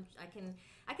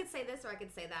 I could say this or I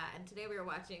could say that. And today we were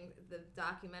watching the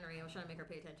documentary. I was trying to make her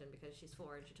pay attention because she's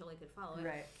 4 and she totally could follow it.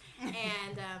 Right.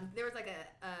 And there was like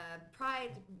a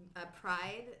pride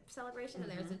celebration,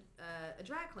 and there was a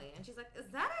drag queen, and she's like, "Is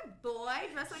that a boy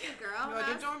dressed like a girl?" No,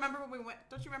 don't you remember when we went?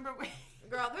 Don't you remember when?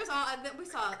 Girl, we saw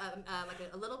like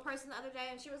a little person the other day,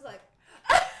 and she was like,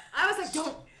 I was like,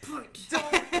 don't point.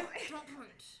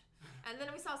 And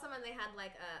then we saw someone, they had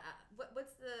like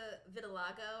what's the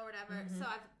vitiligo or whatever. So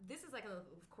this is like a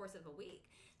course of a week.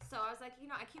 So I was like,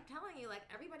 I keep telling you, like,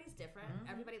 everybody's different.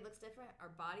 Everybody looks different.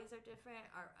 Our bodies are different.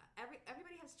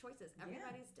 Everybody has choices.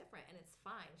 Everybody's different, and it's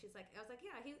fine. She's like, I was like,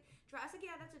 yeah, I said,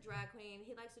 yeah, that's a drag queen.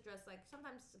 He likes to dress like,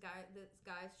 sometimes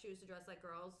guys choose to dress like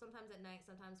girls, sometimes at night,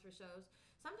 sometimes for shows.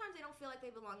 Sometimes they don't feel like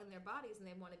they belong in their bodies and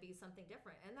they want to be something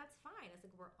different, and that's fine. It's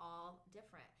like, we're all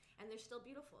different, and they're still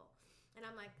beautiful. And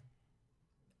I'm like,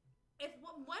 if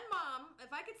one mom, if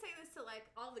I could say this to like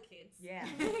all the kids,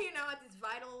 at these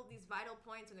vital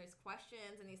points, when there's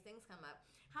questions and these things come up,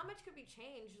 how much could we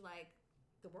change like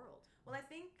the world? Well, I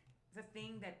think the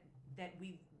thing that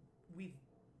we've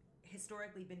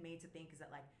historically been made to think is that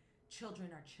like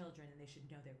children are children and they should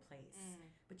know their place.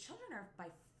 But children are by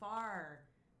far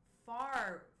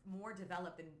more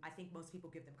developed than I think most people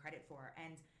give them credit for.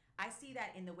 And I see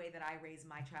that in the way that I raise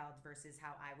my child versus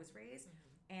how I was raised.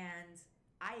 And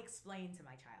I explain to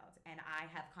my child, and I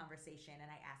have conversation, and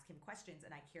I ask him questions,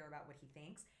 and I care about what he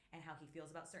thinks and how he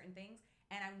feels about certain things,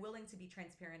 and I'm willing to be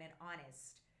transparent and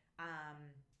honest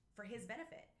for his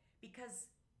benefit,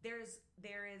 because there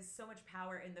is so much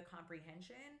power in the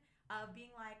comprehension of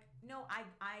being like, no,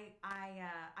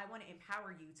 I want to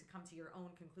empower you to come to your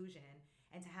own conclusion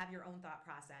and to have your own thought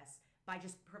process by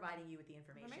just providing you with the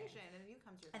information, and you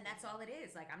come to. And that's all it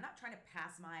is. Like, I'm not trying to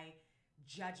pass my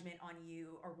judgment on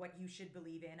you or what you should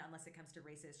believe in unless it comes to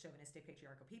racist, chauvinistic,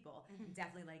 patriarchal people.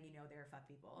 Definitely letting you know they're fuck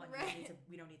people, and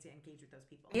we don't need to engage with those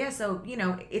people. Yeah, so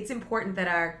it's important that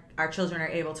our children are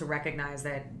able to recognize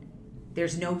that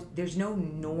there's no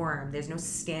norm, there's no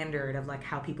standard of like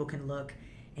how people can look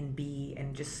and be,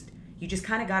 and you just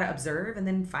kind of got to observe and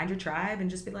then find your tribe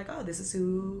and just be like, oh, this is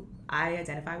who I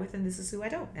identify with and this is who I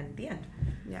don't, and the end.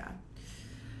 Yeah.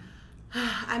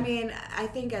 I mean, I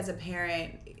think as a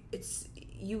parent,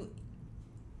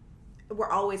 we're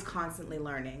always constantly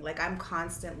learning. Like, I'm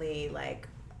constantly like,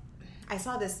 I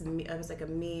saw this, it was like a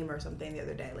meme or something the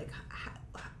other day, like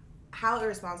how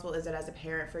irresponsible is it as a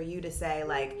parent for you to say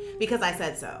like, because I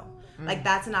said so. Like,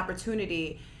 that's an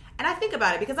opportunity. And I think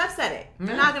about it because I've said it.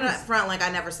 I'm not gonna front like I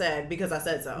never said because I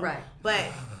said so. Right.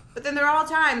 But then there are all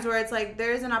times where it's like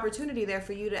there is an opportunity there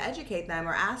for you to educate them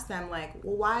or ask them like,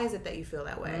 well, why is it that you feel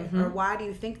that way? Or why do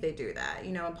you think they do that?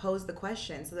 And pose the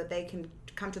question so that they can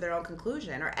come to their own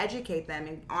conclusion, or educate them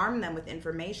and arm them with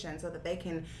information so that they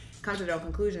can come to their own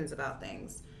conclusions about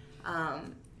things.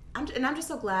 I'm just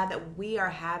so glad that we are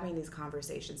having these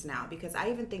conversations now, because I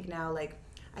even think now, like,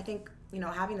 I think,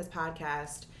 having this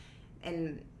podcast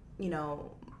and,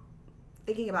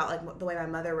 thinking about like the way my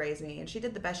mother raised me, and she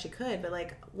did the best she could, but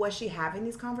like, was she having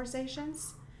these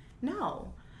conversations?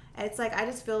 No. It's like, I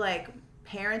just feel like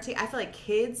parenting, I feel like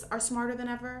kids are smarter than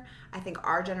ever. I think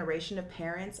our generation of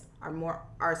parents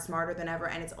are smarter than ever,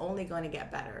 and it's only going to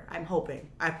get better. I'm hoping.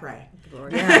 I pray.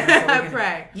 Yeah, I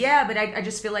pray. Yeah, but I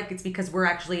just feel like it's because we're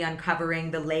actually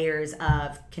uncovering the layers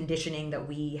of conditioning that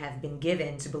we have been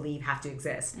given to believe have to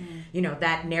exist. You know,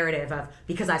 that narrative of,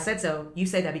 because I said so, you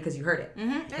say that because you heard it. You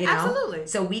know? Absolutely.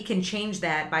 So we can change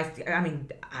that by, I mean,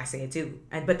 I say it too.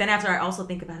 But then after I also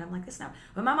think about it, I'm like, this now.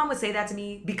 But my mom would say that to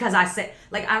me because I said,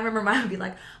 like, I remember my mom would be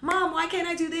like, Mom, why can't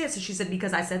I do this? And she said,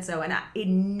 because I said so. And it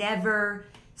never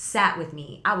sat with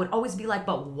me. I would always be like,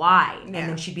 but why? And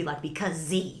then she'd be like, because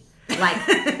Z.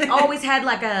 Like, always had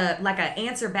like a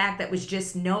answer back that was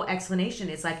just no explanation.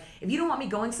 It's like, if you don't want me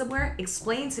going somewhere,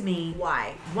 explain to me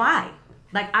why.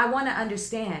 Like, I want to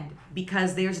understand,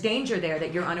 because there's danger there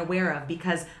that you're unaware of,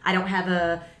 because I don't have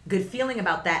a good feeling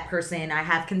about that person. I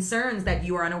have concerns that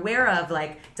you are unaware of,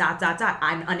 like, ...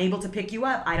 I'm unable to pick you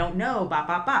up. I don't know,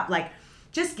 bop. Like,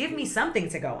 just give me something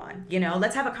to go on, you know?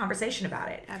 Let's have a conversation about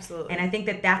it. Absolutely. And I think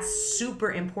that that's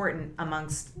super important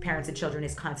amongst parents and children,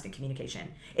 is constant communication.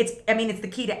 It's the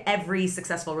key to every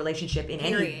successful relationship in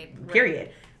any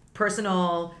period.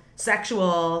 Personal,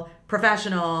 sexual,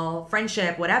 professional,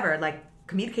 friendship, whatever. Like,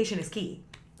 communication is key.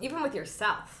 Even with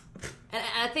yourself. And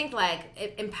I think,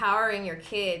 like, empowering your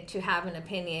kid to have an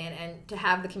opinion and to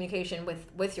have the communication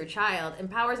with your child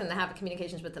empowers them to have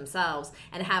communications with themselves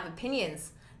and have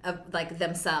opinions of, like,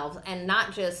 themselves, and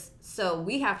not just so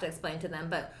we have to explain to them,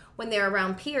 but when they're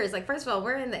around peers. Like, first of all,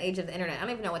 we're in the age of the internet. I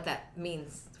don't even know what that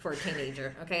means for a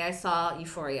teenager. Okay, I saw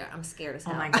Euphoria. I'm scared as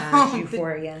hell. Oh my gosh,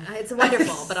 Euphoria. It's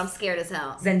wonderful, but I'm scared as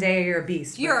hell. Zendaya, you're a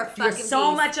beast. You're a fucking You're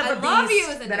so beast. much of a love beast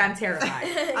you, Zendaya. that I'm terrified.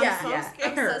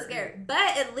 I'm so scared.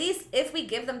 But at least if we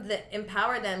give them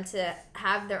empower them to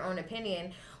have their own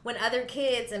opinion, when other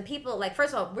kids and people, like,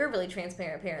 first of all, we're really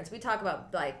transparent parents. We talk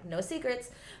about, like, no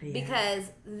secrets, because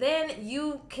then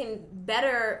you can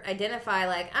better identify,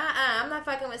 like, I'm not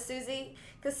fucking with Susie,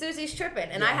 because Susie's tripping,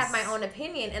 and I have my own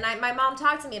opinion, and my mom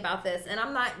talked to me about this, and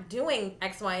I'm not doing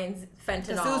X, Y, and Z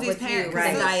fentanyl with you,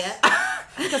 right?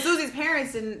 Because Susie's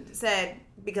parents said,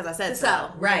 because I said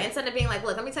so. Right. Instead of being like,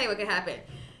 look, let me tell you what could happen.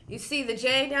 You see the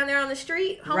Jay down there on the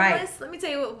street, homeless? Right. Let me tell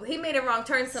you what, he made a wrong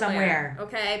turn somewhere.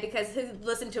 Okay? Because he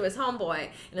listened to his homeboy,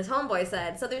 and his homeboy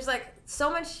said, so there's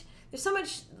so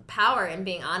much power in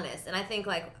being honest. And I think,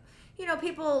 like, you know,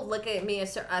 people look at me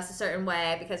us a certain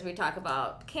way because we talk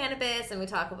about cannabis and we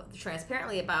talk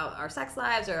transparently about our sex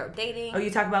lives or dating. Oh, you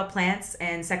talk about plants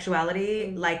and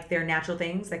sexuality like they're natural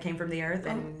things that came from the earth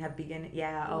and have begun.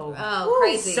 Yeah. Oh,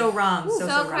 crazy. So wrong.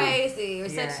 So crazy. Wrong.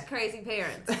 We're such crazy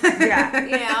parents. Yeah.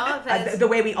 You know, the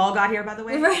way we all got here, by the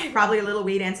way. Right. Probably a little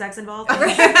weed and sex involved.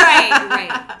 Right.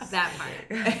 That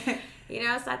part. You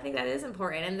know, so I think that is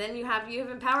important. And then you have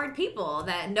empowered people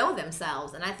that know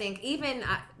themselves. And I think even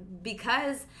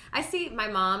because I see my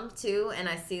mom too, and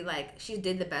I see, like, she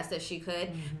did the best that she could,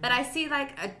 but I see,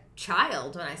 like, a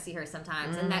child when I see her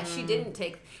sometimes, and that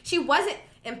she wasn't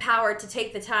empowered to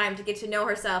take the time to get to know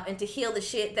herself and to heal the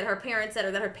shit that her parents said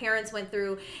or that her parents went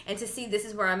through, and to see this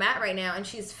is where I'm at right now. And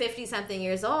she's 50 something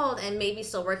years old and maybe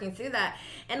still working through that.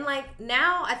 And, like,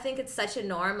 now I think it's such a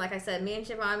norm. Like I said, me and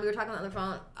Siobhan, we were talking on the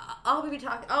phone. All we be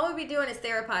doing is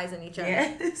therapizing each other.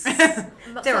 Yes.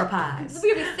 Therapize. So,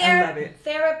 I love it.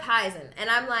 Therapizing. And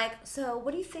I'm like, so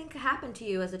what do you think happened to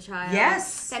you as a child?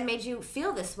 Yes. That made you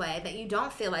feel this way, that you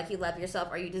don't feel like you love yourself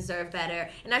or you deserve better.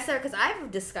 And I said, because I've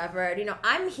discovered, you know,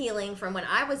 I'm healing from when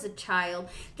I was a child.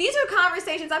 These are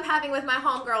conversations I'm having with my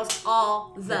homegirls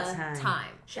all the time.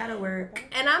 Shadow work.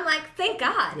 And I'm like, thank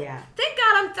God. Yeah. Thank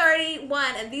God I'm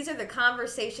 31 and these are the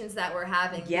conversations that we're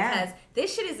having. Yeah. Because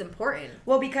this shit is important.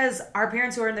 Well, because our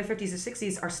parents who are in their 50s or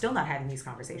 60s are still not having these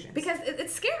conversations. Because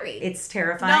it's scary. It's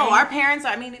terrifying. No, our parents,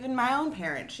 even my own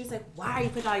parent, she's like, why are you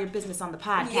putting all your business on the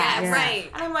podcast? Yeah, right.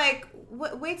 And I'm like,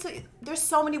 wait till, there's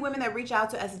so many women that reach out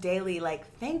to us daily, like,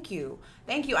 thank you.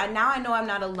 And now I know I'm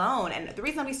not alone. And the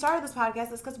reason we started this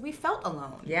podcast is because we felt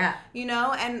alone. Yeah. You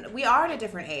know, and we are at a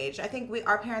different age. I think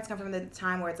our parents come from the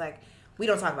time where it's like, we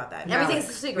don't talk about that. No. Everything's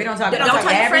a secret. We don't talk about Don't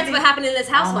tell your friends what happened in this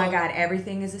household. Oh my God,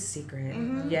 everything is a secret.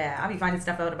 Mm-hmm. Yeah, I'll be finding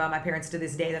stuff out about my parents to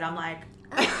this day that I'm like,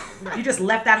 you just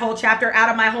left that whole chapter out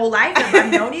of my whole life if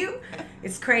I've known you?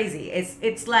 It's crazy.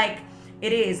 It's like,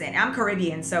 it is. And I'm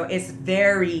Caribbean, so it's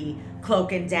very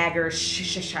cloak and dagger,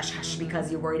 hush,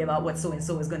 because you're worried about what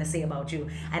so-and-so is going to say about you,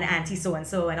 and auntie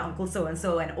so-and-so, and uncle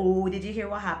so-and-so, and oh, did you hear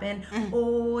what happened?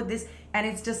 Oh, this, and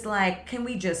it's just like, can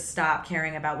we just stop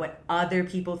caring about what other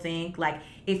people think? Like,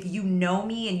 if you know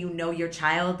me and you know your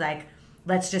child, like,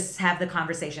 let's just have the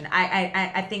conversation.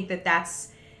 I think that's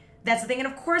the thing, and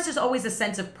of course, there's always a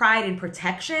sense of pride and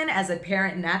protection as a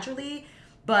parent naturally,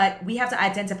 But we have to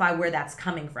identify where that's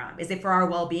coming from. Is it for our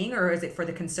well-being, or is it for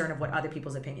the concern of what other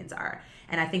people's opinions are?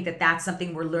 And I think that that's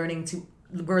something we're learning to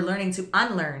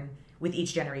unlearn with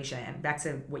each generation. Back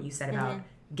to what you said about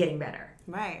getting better.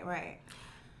 Right.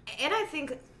 And I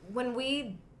think when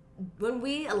we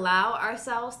allow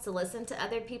ourselves to listen to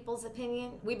other people's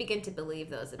opinion, we begin to believe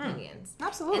those opinions.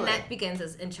 Absolutely. And that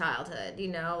begins in childhood,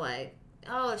 like,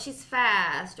 oh, she's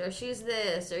fast, or she's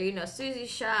this, or, Susie's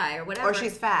shy, or whatever. Or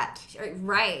she's fat.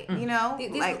 Right.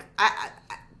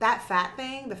 That fat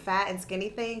thing, the fat and skinny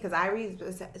thing, because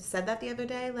Irie said that the other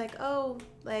day, like, oh,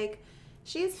 like,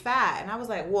 she's fat. And I was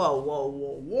like,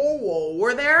 whoa.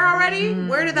 We're there already?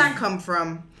 Where did that come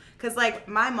from? Because, like,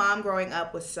 my mom growing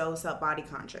up was so body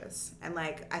conscious. And,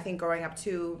 like, I think growing up,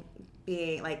 too,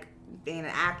 being an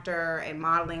actor and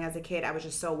modeling as a kid, I was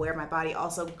just so aware of my body.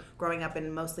 Also, growing up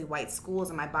in mostly white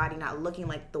schools and my body not looking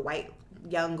like the white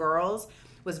young girls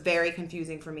was very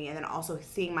confusing for me. And then also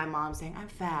seeing my mom saying, I'm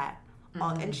fat.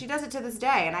 And she does it to this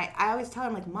day. And I always tell her,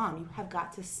 I'm like, Mom, you have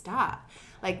got to stop.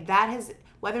 Like, that has,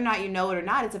 whether or not you know it or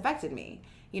not, it's affected me.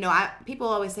 People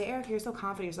always say, Erica, you're so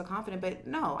confident. But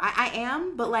no, I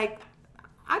am. But, like,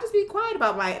 I just be quiet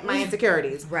about my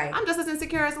insecurities. Right. I'm just as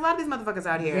insecure as a lot of these motherfuckers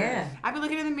out here. Yeah. I be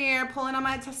looking in the mirror, pulling on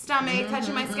my stomach,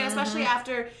 touching my skin, especially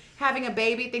after having a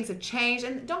baby. Things have changed.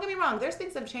 And don't get me wrong, there's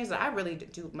things that have changed that I really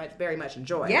do very much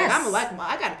enjoy. Yes.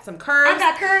 I got some curves. I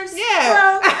got curves.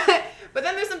 Yeah. But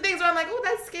then there's some things where I'm like, oh,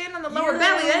 that skin on the lower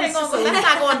belly, that's not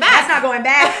going back. That's not going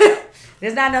back.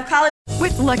 There's not enough collagen.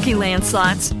 With Lucky Land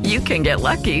Slots, you can get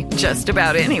lucky just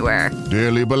about anywhere.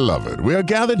 Dearly beloved, we are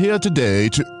gathered here today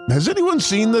to... Has anyone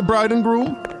seen the bride and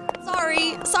groom?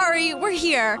 Sorry, we're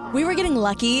here. We were getting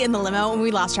lucky in the limo and we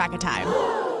lost track of time.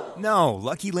 No,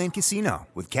 Lucky Land Casino,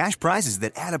 with cash prizes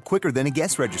that add up quicker than a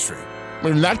guest registry.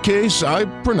 In that case, I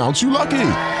pronounce you lucky.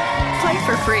 Play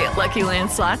for free at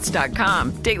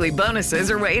LuckyLandSlots.com. Daily bonuses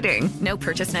are waiting. No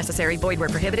purchase necessary. Void where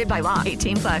prohibited by law.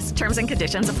 18+. Terms and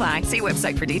conditions apply. See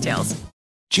website for details.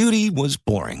 Judy was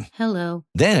boring. Hello.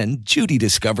 Then Judy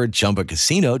discovered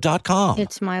ChumbaCasino.com.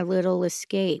 It's my little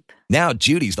escape. Now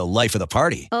Judy's the life of the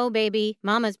party. Oh, baby,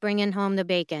 mama's bringing home the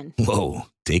bacon. Whoa,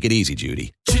 take it easy,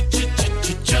 Judy.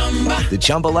 The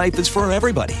Chumba life is for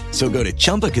everybody. So go to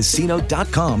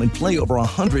ChumbaCasino.com and play over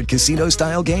 100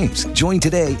 casino-style games. Join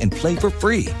today and play for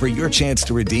free for your chance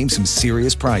to redeem some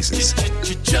serious prizes.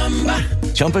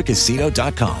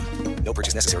 ChumbaCasino.com. No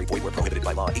purchase necessary. Void where prohibited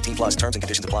by law. 18+. Terms and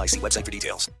conditions apply. See website for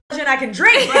details. I can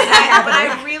drink. But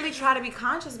I really try to be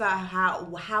conscious about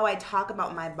how I talk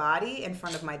about my body in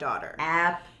front of my daughter.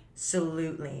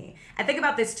 Absolutely. I think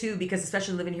about this too, because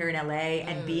especially living here in LA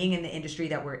and being in the industry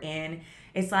that we're in,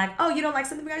 it's like, oh, you don't like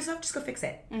something about yourself? Just go fix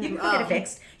it. You can go get it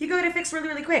fixed. You go get it fixed really,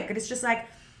 really quick. And it's just like,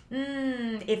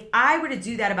 if I were to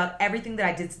do that about everything that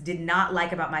I did not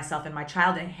like about myself, and my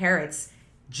child inherits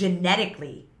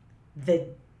genetically the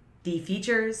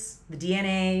features, the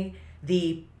DNA,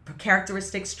 the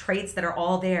characteristics, traits that are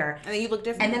all there. And then you look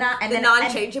different. The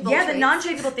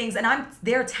non-changeable things. And I'm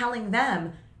there telling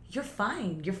them, you're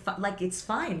fine. Like, it's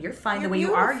fine. You're fine the way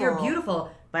you are. You're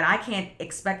beautiful. But I can't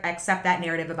accept that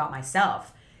narrative about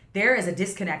myself. There is a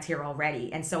disconnect here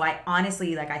already. And so I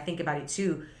honestly, I think about it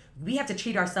too. We have to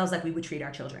treat ourselves like we would treat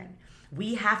our children.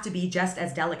 We have to be just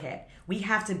as delicate. We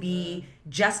have to be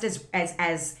just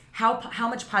as how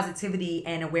much positivity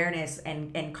and awareness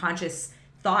and conscious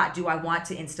thought do I want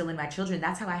to instill in my children?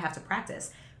 That's how I have to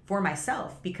practice for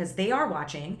myself, because they are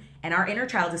watching and our inner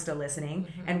child is still listening.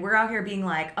 And we're out here being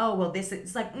like, oh, well, this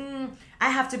is like,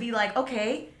 I have to be like,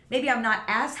 okay, maybe I'm not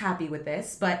as happy with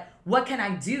this, but what can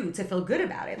I do to feel good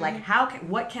about it? Like,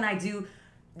 what can I do,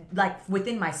 like,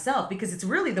 within myself? Because it's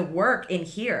really the work in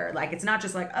here. Like, it's not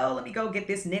just like, oh, let me go get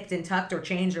this nipped and tucked or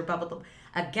changed or blah, blah, blah.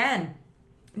 Again,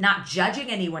 not judging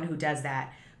anyone who does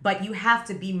that, but you have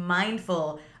to be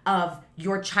mindful of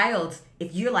your child.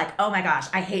 If you're like, oh my gosh,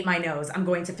 I hate my nose, I'm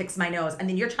going to fix my nose, and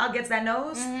then your child gets that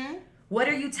nose, what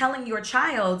are you telling your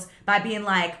child by being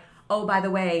like, oh, by the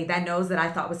way, that nose that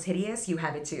I thought was hideous, you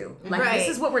have it too. Like, This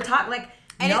is what we're talking, like,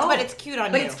 but it's cute on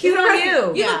you. But it's cute on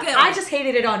you. You look good. I just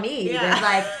hated it on me. Yeah.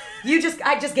 Like,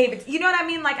 I just gave it, you know what I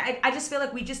mean? Like, I just feel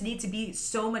like we just need to be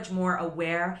so much more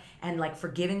aware and, like,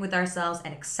 forgiving with ourselves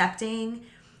and accepting.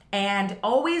 And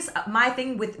always, my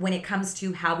thing when it comes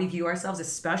to how we view ourselves,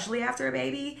 especially after a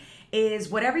baby, is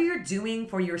whatever you're doing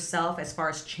for yourself as far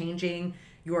as changing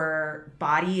your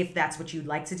body, if that's what you'd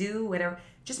like to do, whatever,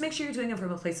 just make sure you're doing it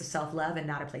from a place of self-love and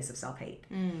not a place of self-hate.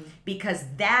 Because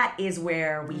that is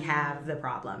where we have the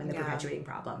problem and the perpetuating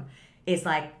problem. Is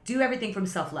like, do everything from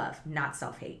self-love, not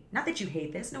self-hate. Not that you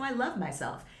hate this. No, I love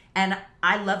myself. And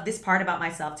I love this part about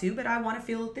myself too, but I want to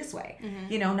feel this way.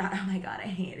 Mm-hmm. You know, not, oh my God, I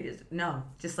hate it. No,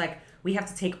 just like we have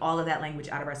to take all of that language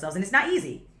out of ourselves. And it's not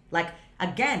easy. Like,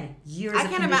 again, years of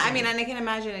conditioning. I can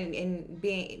imagine in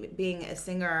being a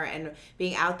singer and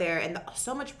being out there and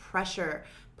so much pressure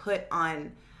put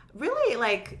on. Really,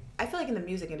 like, I feel like in the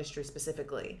music industry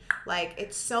specifically, like,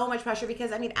 it's so much pressure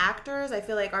because, I mean, actors, I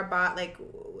feel like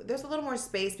there's a little more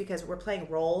space because we're playing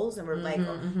roles and we're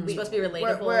we're supposed to be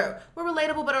relatable. We're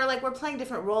relatable, but we're playing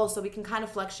different roles, so we can kind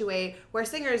of fluctuate. Where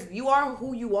singers, you are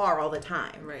who you are all the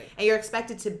time. Right. And you're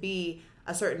expected to be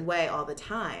a certain way all the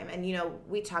time. And, you know,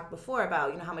 we talked before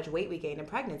about, you know, how much weight we gained in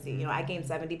pregnancy. You know, I gained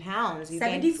 70 pounds.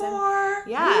 74.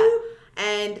 Yeah. Woo.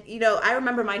 And, you know, I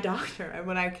remember my doctor,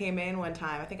 when I came in one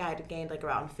time, I think I had gained like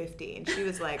around 50. And she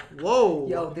was like, whoa.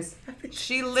 Yo,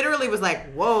 she literally was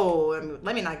like, whoa. I mean,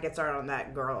 let me not get started on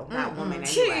that girl, that woman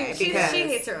anyway. She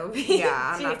hates her OB.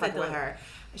 Yeah, I'm not fucking with her.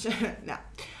 No.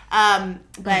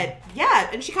 But yeah,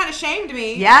 and she kind of shamed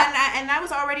me. Yeah. And I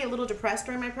was already a little depressed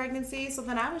during my pregnancy. So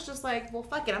then I was just like, well,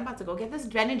 fuck it. I'm about to go get this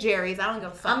Ben & Jerry's. I don't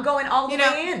give a fuck. I'm going all the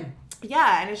way in.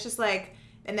 Yeah. And it's just like,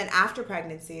 and then after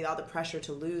pregnancy, all the pressure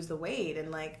to lose the weight. And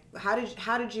like, well,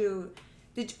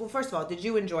 first of all, did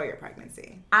you enjoy your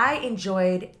pregnancy? I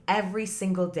enjoyed every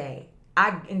single day.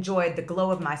 I enjoyed the glow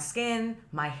of my skin,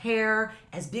 my hair,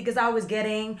 as big as I was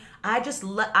getting.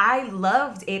 I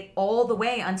loved it all the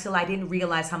way until I didn't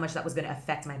realize how much that was going to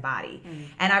affect my body.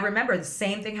 And I remember the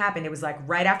same thing happened. It was like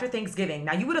right after Thanksgiving.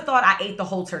 Now, you would have thought I ate the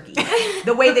whole turkey.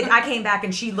 The way that I came back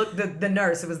and she looked, the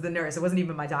nurse, it was the nurse. It wasn't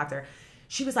even my doctor.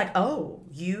 She was like, oh,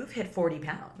 you've hit 40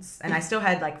 pounds. And I still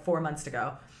had like 4 months to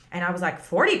go. And I was like,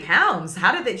 40 pounds?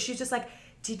 How did she's just like,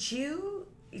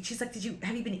 she's like,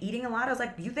 have you been eating a lot? I was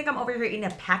like, you think I'm over here eating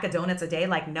a pack of donuts a day?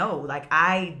 Like, no, like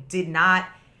I did not,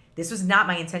 this was not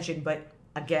my intention. But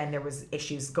again, there was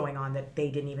issues going on that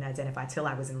they didn't even identify till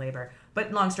I was in labor.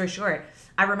 But long story short,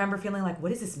 I remember feeling like, what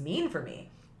does this mean for me?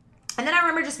 And then I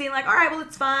remember just being like, all right, well,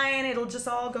 it's fine. It'll just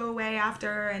all go away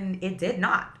after. And it did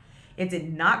not. It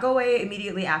did not go away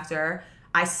immediately after.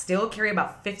 I still carry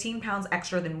about 15 pounds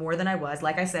extra more than I was.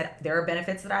 Like I said, there are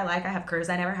benefits that I like. I have curves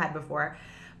I never had before.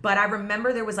 But I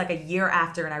remember there was like a year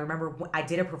after, and I remember I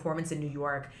did a performance in New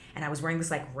York, and I was wearing this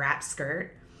like wrap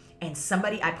skirt. And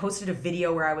I posted a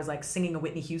video where I was like singing a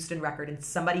Whitney Houston record, and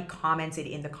somebody commented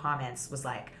in the comments, was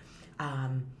like,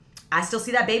 I still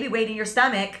see that baby weight in your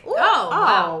stomach. Ooh.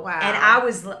 Oh, wow. And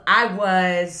I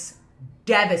was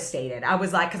devastated. I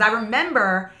was like, because I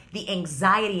remember the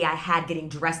anxiety I had getting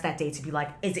dressed that day to be like,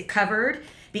 is it covered?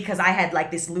 Because I had like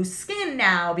this loose skin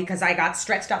now because I got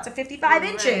stretched out to 55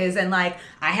 inches and like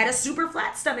I had a super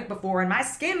flat stomach before and my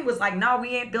skin was like, no, we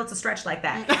ain't built to stretch like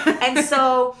that. And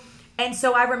so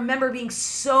I remember being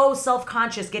so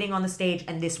self-conscious getting on the stage,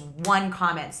 and this one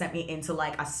comment sent me into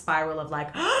like a spiral of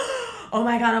like, oh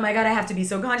my God, I have to be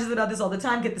so conscious about this all the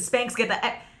time. Get the Spanx,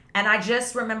 and I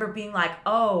just remember being like,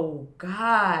 oh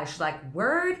gosh, like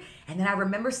word. And then I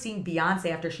remember seeing Beyonce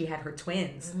after she had her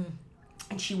twins. Mm-hmm.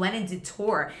 And she went and did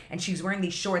tour, and she was wearing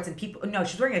these shorts, and she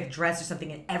was wearing a dress or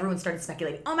something, and everyone started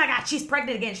speculating, oh my God, she's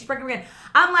pregnant again.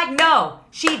 I'm like, no,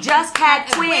 she just had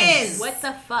twins. What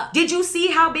the fuck? Did you see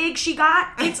how big she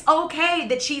got? It's okay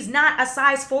that she's not a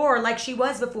size 4 like she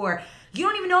was before. You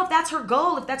don't even know if that's her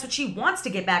goal, if that's what she wants to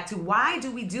get back to. Why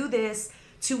do we do this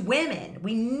to women?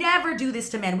 We never do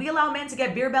this to men. We allow men to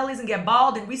get beer bellies and get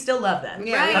bald, and we still love them.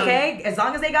 Yeah. Right. Okay? As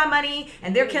long as they got money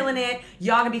and they're killing it,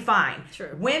 y'all gonna be fine.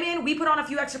 True. Women, we put on a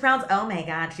few extra pounds. Oh my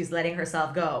God, she's letting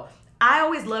herself go. I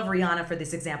always love Rihanna for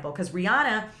this example, because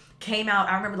Rihanna came out,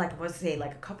 I remember like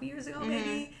a couple years ago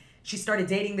maybe. She started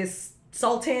dating this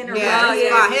Sultan or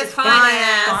whatever. His fine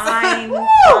ass. Fine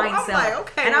I'm self. like,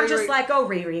 okay, and I'm Riri. just like, oh,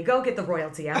 Riri, go get the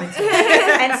royalty. I'm into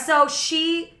it. And so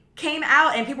she came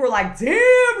out and people were like, damn,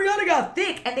 Rihanna got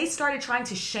thick. And they started trying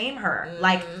to shame her. Mm-hmm.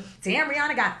 Like, damn,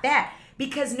 Rihanna got fat.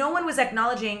 Because no one was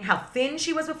acknowledging how thin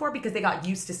she was before, because they got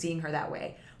used to seeing her that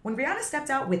way. When Rihanna stepped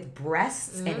out with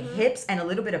breasts and hips and a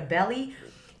little bit of belly,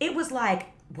 it was like,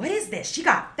 what is this? She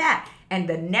got fat. And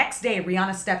the next day,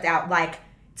 Rihanna stepped out like,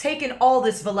 taking all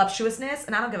this voluptuousness,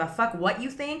 and I don't give a fuck what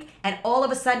you think, and all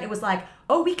of a sudden it was like,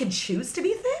 oh, we can choose to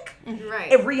be thick?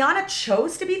 Right. If Rihanna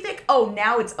chose to be thick, oh,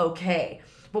 now it's okay.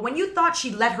 But when you thought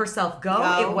she let herself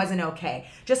go, it wasn't okay.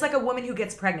 Just like a woman who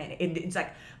gets pregnant. It's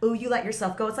like, oh, you let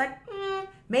yourself go. It's like,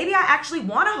 maybe I actually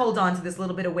want to hold on to this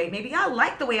little bit of weight. Maybe I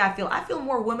like the way I feel. I feel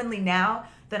more womanly now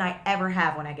than I ever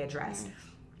have when I get dressed.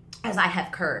 As I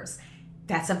have curves.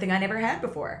 That's something I never had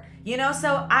before. You know,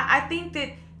 so I think that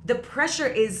the pressure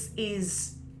is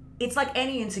it's like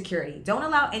any insecurity. Don't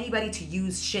allow anybody to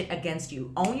use shit against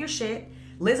you. Own your shit.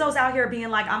 Lizzo's out here being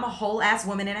like, I'm a whole ass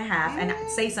woman and a half, and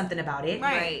say something about it.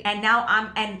 Right. And now I'm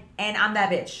I'm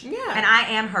that bitch. Yeah. And I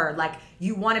am her. Like,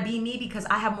 you want to be me because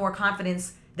I have more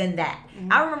confidence than that.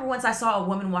 I remember once I saw a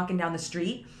woman walking down the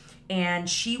street, and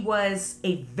she was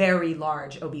a very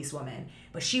large obese woman,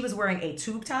 but she was wearing a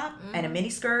tube top and a mini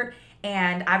skirt.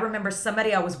 And I remember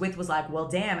somebody I was with was like, well,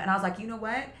 damn. And I was like, you know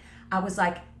what? I was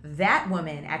like, that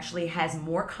woman actually has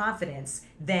more confidence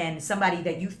than somebody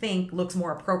that you think looks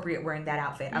more appropriate wearing that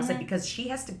outfit. I was like, because she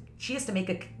has to make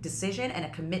a decision and a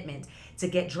commitment to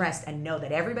get dressed and know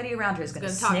that everybody around her is going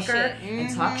to snicker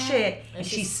and talk shit, and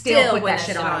she still put that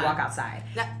shit on and walk outside.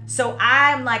 So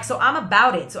I'm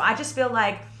about it. So I just feel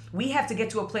like we have to get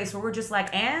to a place where we're just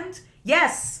like, and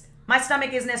yes, my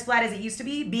stomach isn't as flat as it used to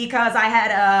be because I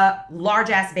had a large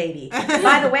ass baby.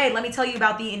 By the way, let me tell you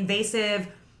about the invasive,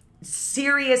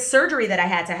 serious surgery that I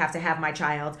had to have my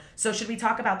child. So should we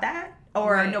talk about that?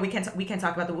 Or no, we can't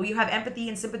talk about that. Will you have empathy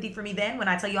and sympathy for me then when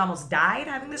I tell you I almost died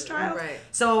having this child? Right.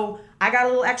 So I got a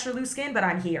little extra loose skin, but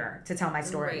I'm here to tell my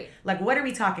story. Right. Like, what are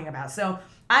we talking about? So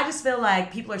I just feel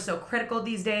like people are so critical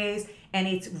these days, and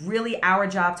it's really our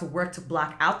job to work to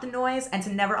block out the noise and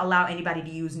to never allow anybody to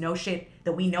use no shit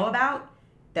that we know about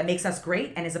that makes us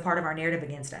great and is a part of our narrative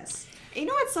against us. You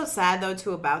know what's so sad, though,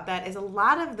 too, about that is a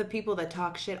lot of the people that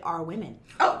talk shit are women.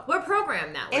 Oh, we're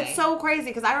programmed that way. It's so crazy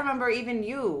because I remember even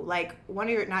you, like,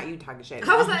 not you talking shit.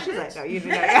 I was like, she's like, no, you know.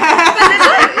 you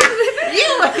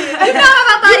know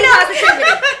about body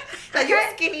positivity. Like, you're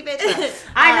a skinny bitch.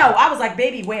 I know. I was like,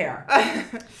 baby, where?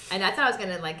 And I thought I was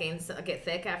gonna like get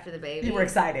thick after the baby. You were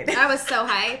excited. I was so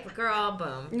hype, girl.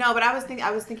 Boom. No, but I was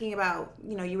thinking about,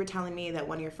 you were telling me that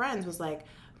one of your friends was like,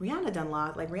 Rihanna done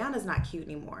lost. Like, Rihanna's not cute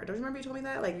anymore. Don't you remember you told me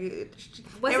that? Like,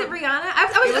 was it Rihanna? I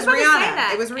was about to say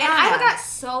that. It was Rihanna. And I got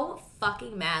so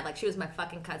fucking mad. Like, she was my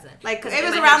fucking cousin. Like, it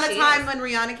was around the time when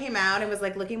Rihanna came out and was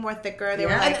like looking more thicker. They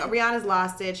were like, Rihanna's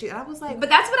lost it. I was like, but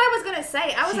that's what I was gonna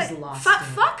say. I was She's like, lost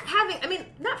fuck having. I mean,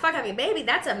 not fuck having a baby.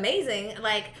 That's amazing.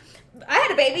 Like, I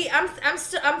had a baby. I'm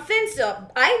thin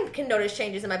still. I can notice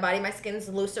changes in my body. My skin's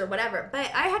looser, whatever. But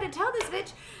I had to tell this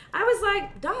bitch. I was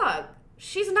like, dog,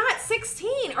 she's not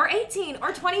 16 or 18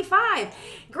 or 25.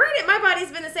 Granted, my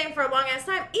body's been the same for a long ass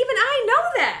time. Even I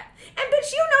know that. And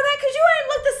bitch, you know that because you ain't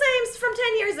look the same from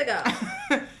 10 years ago.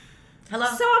 Hello?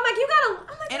 So I'm like, you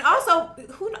gotta. and also,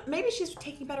 maybe she's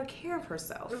taking better care of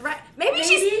herself. Right. Maybe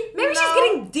she's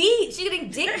getting She's getting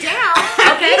dicked down.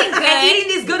 Okay. And eating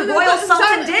these good royal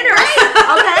Sultan dinners. Right.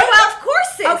 Okay. Well, of course,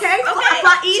 sis. Okay. Okay.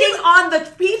 Eating on the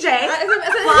PJ,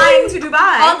 flying to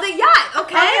Dubai. On the yacht.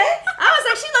 Okay. I was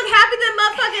like, she looked happy than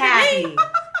motherfucking me.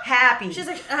 Happy. She's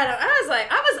like, I was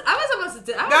like, I was almost.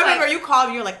 I was I remember you called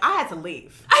me. You're like, I had to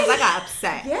leave because I got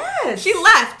upset. Yes. She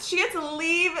left. She had to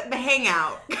leave the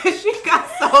hangout because she got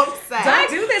so upset. Don't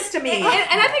do this to me. And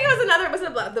I think it was another. Was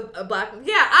it a black?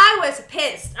 Yeah, I was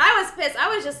pissed. I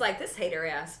was just like, these hater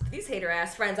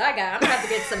ass friends I got. I'm gonna have to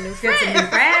get some new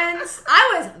friends.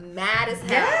 I was mad as hell.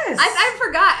 Yes. I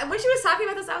forgot when she was talking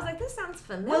about this. I was like, this sounds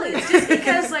familiar. Well, it's just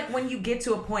because like when you get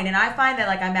to a point, and I find that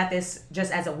like I'm at this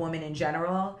just as a woman in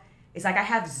general. It's like I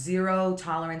have zero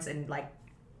tolerance and like,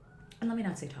 and let me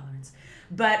not say tolerance,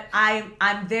 but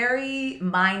I'm very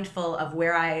mindful of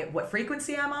what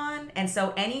frequency I'm on. And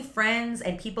so any friends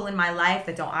and people in my life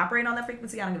that don't operate on that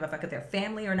frequency, I don't give a fuck if they're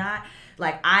family or not.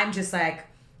 Like, I'm just like,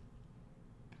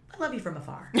 I love you from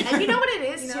afar. And you know what it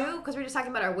is too? Because we're just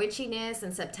talking about our witchiness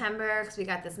in September because we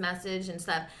got this message and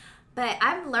stuff. But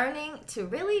I'm learning to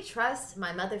really trust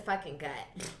my motherfucking gut.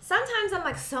 Sometimes I'm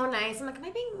like so nice. I'm like, am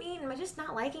I being mean? Am I just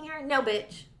not liking her? No,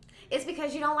 bitch. It's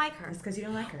because you don't like her. It's because you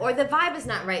don't like her. Or the vibe is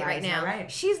not right right now. Not right.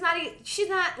 She's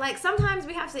not like, sometimes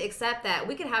we have to accept that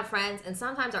we can have friends and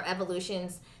sometimes our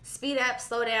evolutions speed up,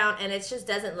 slow down, and it just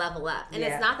doesn't level up. And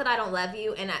it's not that I don't love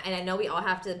you, and I know we all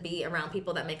have to be around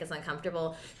people that make us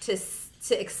uncomfortable to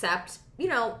accept,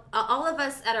 all of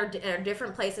us at our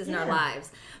different places in our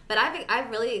lives. But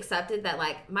I've really accepted that,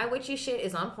 like, my witchy shit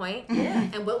is on point,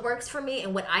 and what works for me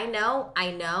and what I know,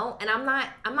 and I'm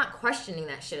not questioning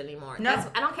that shit anymore. No.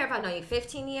 I don't care if I've known you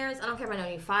 15 years. I don't care if I've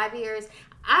known you 5 years.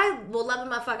 I will love a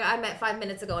motherfucker I met 5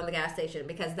 minutes ago in the gas station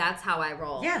because that's how I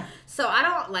roll. Yeah. So I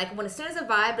don't like as soon as a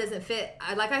vibe doesn't fit.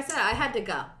 Like I said, I had to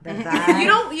go. The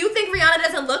vibe. You think Rihanna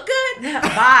doesn't look good?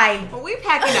 Bye. Well, we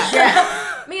packing up.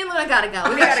 Yeah. Me and Luna gotta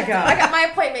go. We gotta go. I got my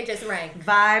appointment just rang.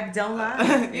 Vibe, don't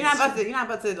lie. You're not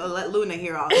about to let Luna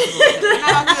hear all this bullshit. You're not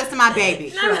about to do this to my baby.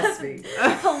 Trust me.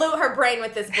 Pollute her brain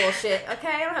with this bullshit. Okay,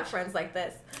 I don't have friends like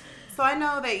this. So I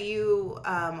know that you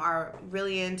are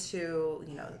really into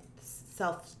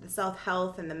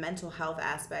self-health and the mental health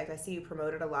aspect. I see you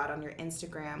promote it a lot on your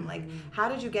Instagram. Like, how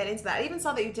did you get into that? I even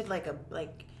saw that you did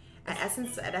At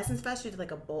Essence Fest, she did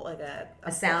like a bowl, like a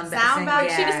sound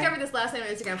bag. She discovered this last night on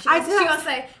Instagram. She gonna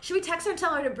say, should we text her and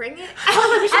tell her to bring it?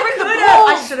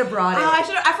 I should have brought it.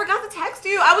 I forgot to text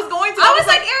you. I was going to. I was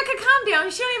like, Erica, calm down.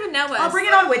 She don't even know us. I'll bring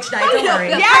it on witch night. Don't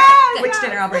worry. Witch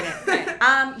dinner. I'll bring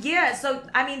it. So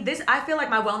I mean, I feel like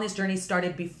my wellness journey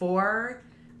started before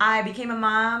I became a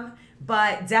mom,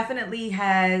 but definitely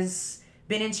has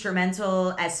been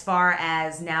instrumental as far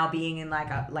as now being in like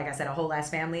I said, a whole ass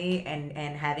family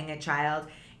and having a child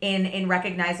in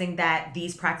recognizing that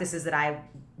these practices that I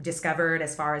discovered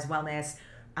as far as wellness,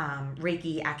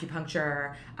 Reiki,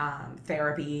 acupuncture,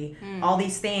 therapy, all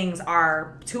these things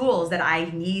are tools that I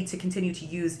need to continue to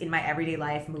use in my everyday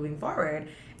life moving forward.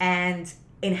 And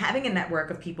in having a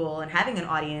network of people and having an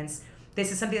audience,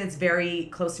 this is something that's very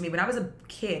close to me. When I was a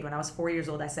kid, when I was 4 years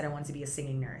old, I said I wanted to be a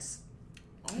singing nurse.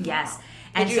 Oh, yes. Wow.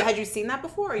 And had you seen that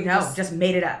before? Or you just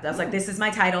made it up. I was like, this is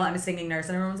my title. I'm a singing nurse.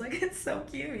 And everyone was like, it's so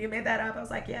cute. You made that up. I was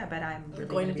like, yeah, but I'm really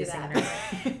going to be a singing nurse.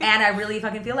 And I really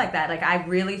fucking feel like that. Like, I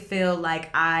really feel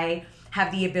like I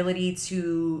have the ability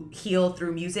to heal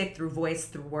through music, through voice,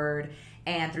 through word,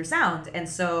 and through sound. And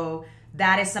so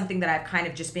that is something that I've kind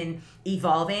of just been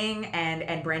evolving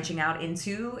and branching out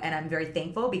into. And I'm very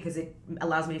thankful because it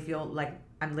allows me to feel like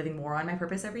I'm living more on my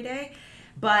purpose every day.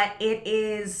 But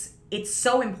it's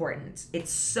so important.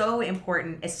 It's so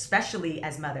important, especially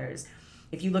as mothers.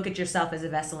 If you look at yourself as a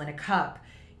vessel in a cup,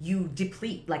 you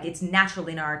deplete. Like, it's natural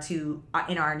in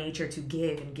our nature to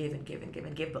give and give and give and give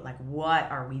and give. But like,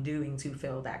 what are we doing to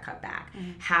fill that cup back?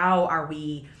 Mm-hmm. How are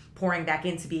we pouring back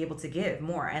in to be able to give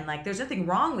more? And like, there's nothing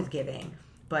wrong with giving,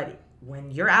 but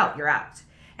when you're out, you're out.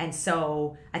 And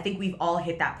so I think we've all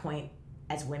hit that point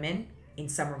as women in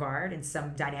some regard, in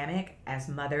some dynamic, as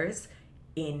mothers,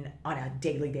 on a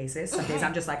daily basis. Some days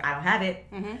I'm just like, I don't have it.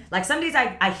 Mm-hmm. Like, some days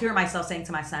I hear myself saying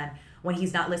to my son when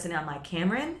he's not listening, I'm like,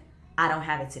 Cameron, I don't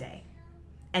have it today.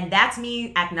 And that's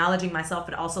me acknowledging myself,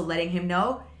 but also letting him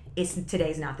know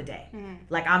today's not the day. Mm-hmm.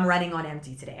 Like, I'm running on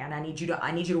empty today, and I need you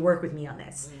to work with me on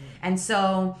this. Mm-hmm. And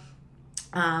so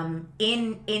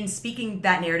in speaking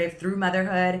that narrative through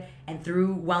motherhood and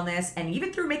through wellness and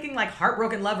even through making like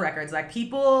heartbroken love records, like,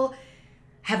 people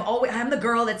I'm the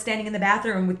girl that's standing in the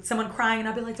bathroom with someone crying, and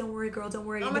I'll be like, don't worry, girl, don't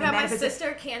worry. Oh my God, my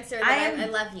sister, Cancer, I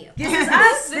love you. This is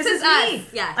us. This is me.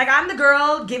 Yeah. Like, I'm the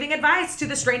girl giving advice to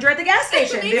the stranger at the gas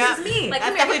station. This is me. Like,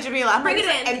 that's definitely Jamila. Bring it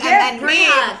in. And me,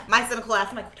 my cynical ass,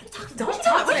 I'm like, what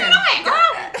are you doing,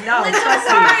 girl? No, like, I'm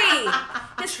sorry.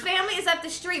 His family is up the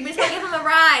street. We're just gonna give him a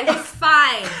ride. He's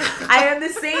fine. I am the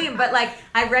same, but like,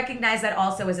 I recognize that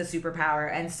also as a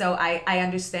superpower. And so I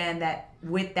understand that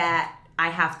with that, I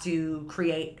have to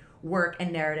create work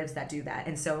and narratives that do that.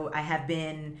 And so I have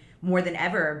been, more than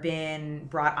ever, been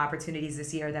brought opportunities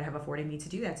this year that have afforded me to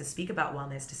do that, to speak about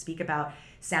wellness, to speak about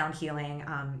sound healing.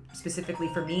 Specifically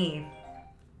for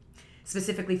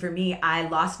me, I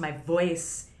lost my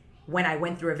voice when I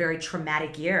went through a very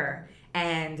traumatic year.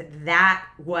 And that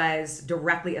was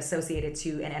directly associated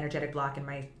to an energetic block in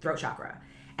my throat chakra.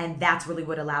 And that's really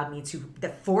what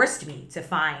forced me to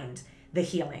find the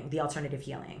healing, the alternative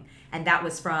healing. And that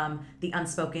was from the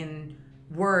unspoken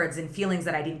words and feelings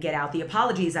that I didn't get out, the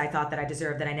apologies I thought that I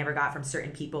deserved that I never got from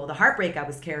certain people, the heartbreak I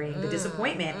was carrying, the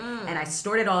disappointment. And I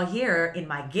stored it all here in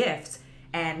my gift.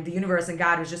 And the universe and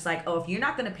God was just like, oh, if you're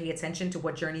not going to pay attention to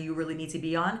what journey you really need to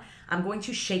be on, I'm going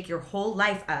to shake your whole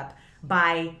life up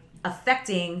by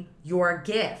affecting your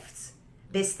gifts.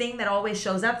 This thing that always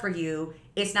shows up for you,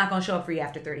 it's not going to show up for you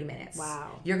after 30 minutes.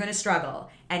 Wow. You're going to struggle,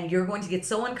 and you're going to get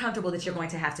so uncomfortable that you're going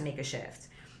to have to make a shift.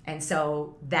 And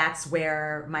so that's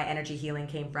where my energy healing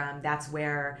came from. That's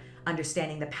where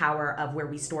understanding the power of where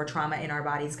we store trauma in our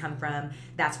bodies come from.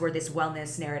 That's where this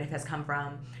wellness narrative has come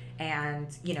from. And,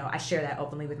 you know, I share that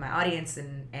openly with my audience,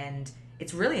 and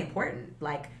it's really important.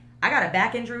 Like, I got a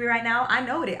back injury right now. I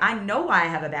know it. I know why I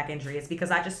have a back injury. It's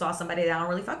because I just saw somebody that I don't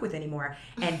really fuck with anymore.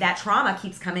 And that trauma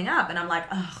keeps coming up. And I'm like,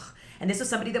 ugh. And this was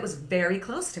somebody that was very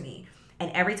close to me.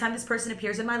 And every time this person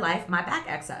appears in my life, my back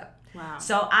acts up. Wow.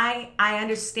 So I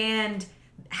understand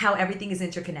how everything is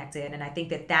interconnected. And I think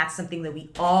that that's something that we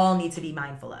all need to be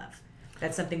mindful of.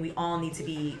 That's something we all need to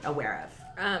be aware of.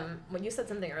 When you said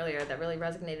something earlier that really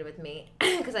resonated with me,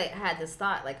 because I had this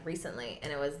thought like recently,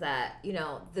 and it was that, you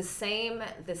know, the same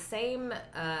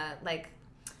like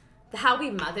how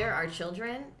we mother our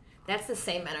children, that's the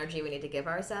same energy we need to give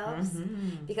ourselves.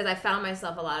 Mm-hmm. Because I found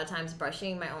myself a lot of times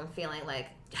brushing my own feeling, like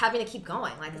having to keep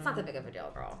going. Like, it's not that big of a deal,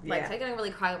 girl. Like, if I'm going to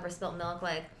really cry over spilt milk,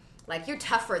 like, like, you're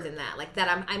tougher than that. Like,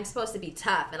 that I'm supposed to be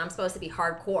tough and I'm supposed to be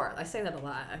hardcore. I say that a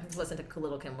lot. I listen to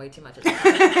Little Kim way too much of the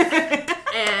time.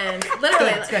 And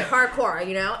literally, like, hardcore,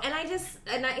 you know? And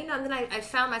then I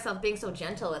found myself being so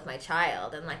gentle with my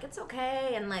child and, like, it's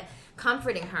okay, and, like,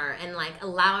 comforting her and, like,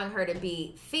 allowing her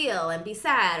to feel and be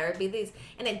sad or be these.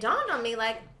 And it dawned on me,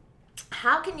 like,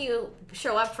 how can you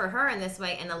show up for her in this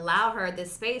way and allow her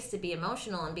this space to be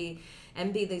emotional and be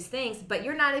these things, but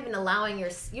you're not even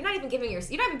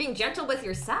being gentle with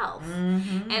yourself.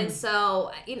 Mm-hmm. And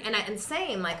so, and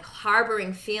same, like,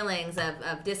 harboring feelings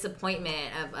of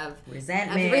disappointment, of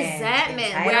resentment,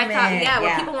 where I thought,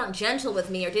 where people weren't gentle with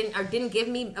me or didn't give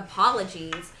me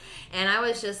apologies. And I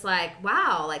was just like,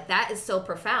 wow, like, that is so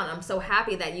profound. I'm so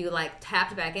happy that you, like,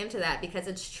 tapped back into that, because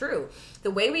it's true.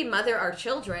 The way we mother our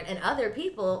children and other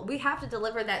people, we have to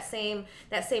deliver that same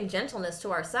gentleness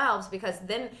to ourselves, because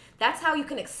then that's how you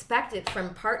can expect it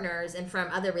from partners and from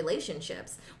other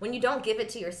relationships. When you don't give it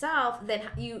to yourself, then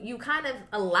you kind of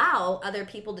allow other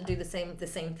people to do the same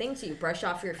thing to you, brush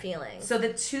off your feelings. So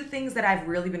the two things that I've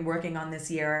really been working on this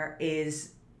year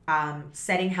is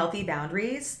setting healthy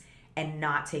boundaries and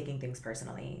not taking things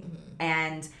personally. Mm-hmm.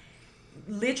 And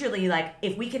literally, like,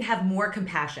 if we can have more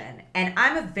compassion, and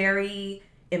I'm a very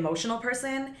emotional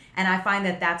person, and I find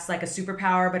that that's like a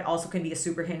superpower, but also can be a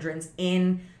super hindrance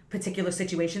in particular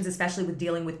situations, especially with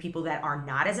dealing with people that are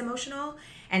not as emotional.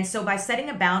 And so by setting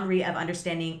a boundary of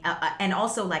understanding and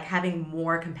also, like, having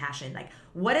more compassion, like,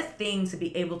 what a thing to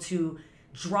be able to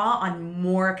draw on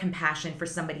more compassion for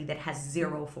somebody that has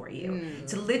zero for you.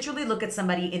 To literally look at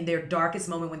somebody in their darkest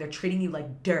moment when they're treating you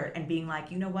like dirt and being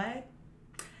like, you know what?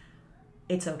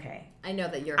 It's okay. I know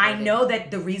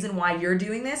that the reason why you're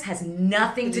doing this has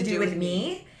nothing to do with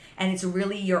me. And it's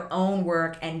really your own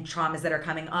work and traumas that are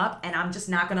coming up. And I'm just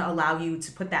not going to allow you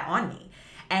to put that on me.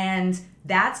 And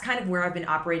that's kind of where I've been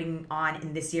operating on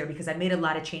in this year, because I made a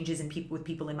lot of changes with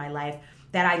people in my life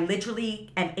that I literally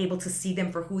am able to see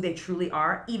them for who they truly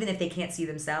are, even if they can't see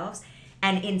themselves.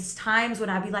 And in times when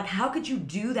I'd be like, how could you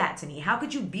do that to me? How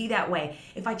could you be that way?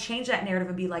 If I change that narrative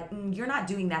and be like, you're not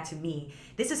doing that to me.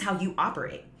 This is how you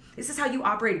operate. This is how you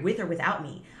operate with or without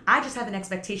me. I just have an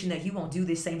expectation that you won't do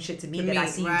this same shit to me that I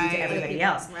see you do to everybody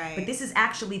else. Right. But this is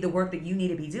actually the work that you need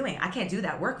to be doing. I can't do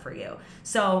that work for you.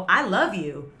 So I love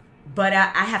you, but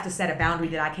I have to set a boundary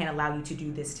that I can't allow you to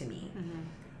do this to me. Mm-hmm.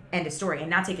 End of story. And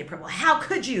not take it personal. How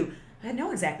could you? I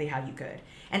know exactly how you could.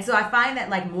 And so I find that,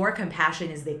 like, more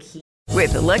compassion is the key.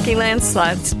 With the Lucky Land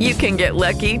Slots, you can get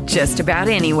lucky just about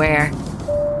anywhere.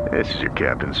 This is your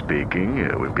captain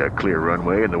speaking. We've got clear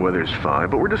runway and the weather's fine,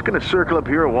 but we're just going to circle up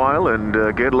here a while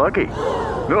and get lucky.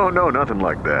 No, nothing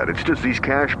like that. It's just these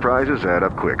cash prizes add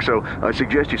up quick. So I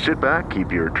suggest you sit back,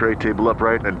 keep your tray table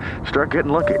upright, and start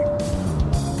getting lucky.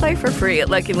 Play for free at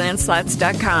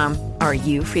LuckyLandSlots.com. Are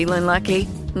you feeling lucky?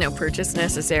 No purchase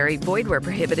necessary. Void where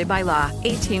prohibited by law.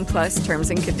 18+ terms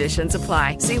and conditions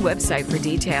apply. See website for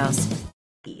details.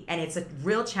 And it's a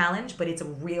real challenge, but it's a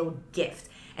real gift.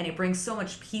 And it brings so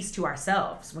much peace to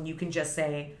ourselves when you can just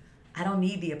say, I don't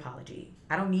need the apology.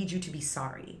 I don't need you to be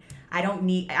sorry. I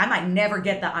might never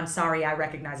get the I'm sorry, I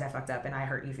recognize I fucked up and I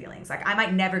hurt you feelings. Like, I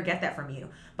might never get that from you,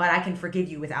 but I can forgive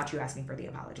you without you asking for the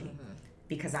apology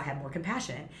because I have more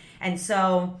compassion. And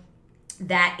so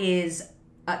that is...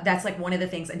 that's like one of the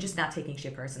things, and just not taking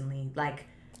shit personally, like,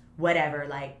 whatever,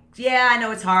 like, yeah, I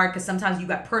know it's hard because sometimes you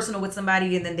got personal with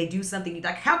somebody and then they do something, you're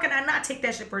like, how can I not take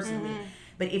that shit personally?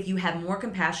 But if you have more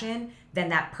compassion, then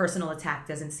that personal attack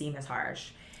doesn't seem as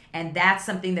harsh. And that's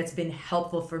something that's been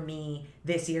helpful for me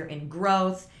this year in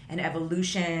growth and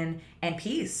evolution and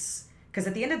peace. Because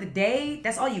at the end of the day,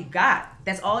 that's all you got.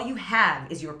 That's all you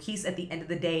have is your peace at the end of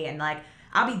the day. And, like,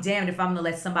 I'll be damned if I'm gonna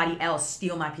let somebody else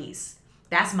steal my peace.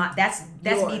 That's mine.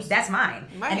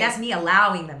 Right. And that's me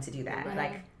allowing them to do that. Right.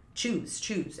 Like,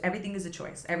 choose. Everything is a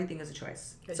choice.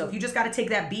 So if you just got to take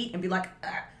that beat and be like,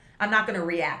 I'm not going to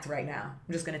react right now.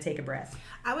 I'm just going to take a breath.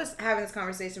 I was having this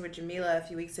conversation with Jamila a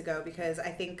few weeks ago because I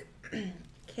think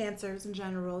cancers in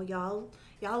general, y'all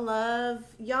love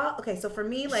y'all. Okay, so for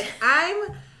me, like, I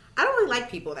don't really like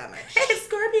people that much. Hey,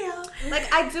 Scorpio.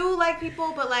 Like, I do like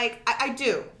people, but, like, I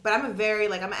do. But I'm I'm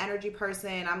an energy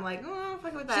person. I'm like,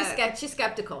 fuck with that. She's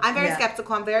skeptical. I'm very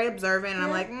skeptical. I'm very observant. And I'm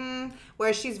like,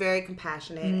 whereas she's very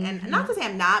compassionate. And not to say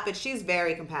I'm not, but she's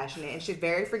very compassionate. And she's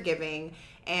very forgiving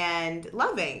and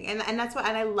loving. And that's what,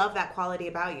 and I love that quality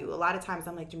about you. A lot of times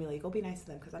I'm like, Jamila, you go be nice to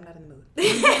them because I'm not in the mood.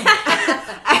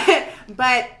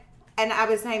 And I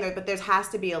was saying that, but there has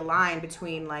to be a line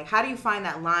between, like, how do you find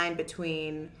that line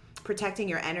between protecting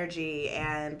your energy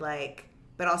and, like,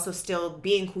 but also still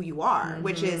being who you are,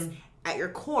 which is at your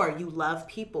core, you love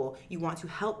people, you want to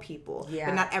help people,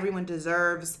 but not everyone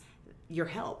deserves your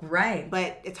help. Right.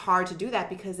 But it's hard to do that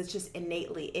because it's just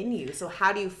innately in you. So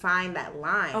how do you find that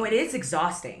line? Oh, it is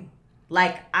exhausting.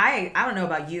 Like, I don't know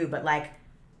about you, but like,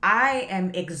 I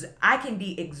can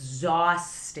be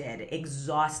exhausted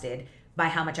by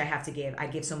how much I have to give. I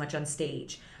give so much on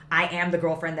stage. I am the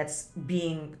girlfriend that's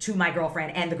being to my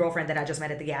girlfriend and the girlfriend that I just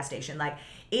met at the gas station. Like,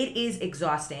 it is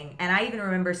exhausting. And I even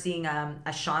remember seeing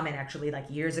a shaman actually like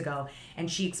years ago,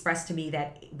 and she expressed to me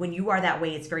that when you are that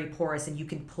way, it's very porous and you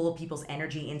can pull people's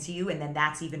energy into you, and then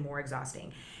that's even more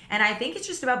exhausting. And I think it's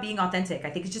just about being authentic. I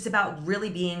think it's just about really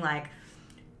being like,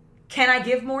 can I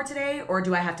give more today, or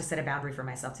do I have to set a boundary for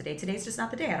myself today? Today's just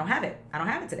not the day. I don't have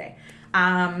it today.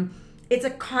 It's a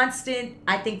constant,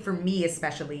 I think for me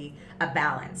especially, a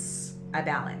balance,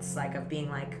 like of being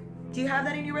like, do you have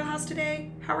that in your wheelhouse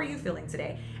today? How are you feeling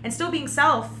today? And still being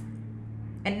self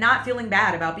and not feeling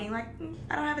bad about being like,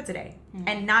 I don't have it today. Mm-hmm.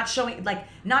 And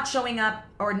not showing up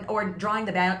or drawing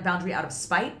the boundary out of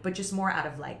spite, but just more out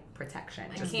of like protection.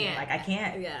 I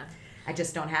can't. Yeah. I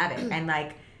just don't have it. And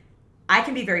like, I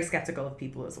can be very skeptical of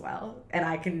people as well. And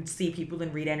I can see people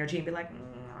and read energy and be like,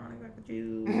 I don't agree with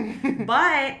you.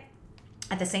 But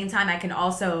at the same time, I can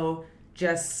also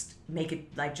just make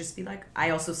it like, just be like, I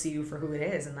also see you for who it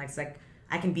is. And like, it's like,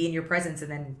 I can be in your presence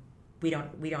and then we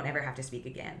don't ever have to speak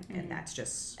again. And that's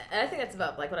just... And I think that's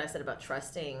about like what I said about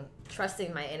trusting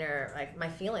my inner, like my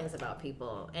feelings about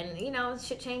people. And you know,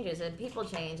 shit changes and people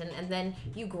change and then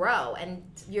you grow and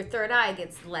your third eye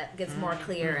gets more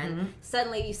clear and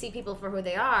suddenly you see people for who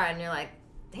they are and you're like,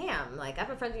 damn, like I've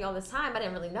been friends with you all this time. I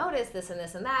didn't really notice this and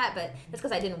this and that, but that's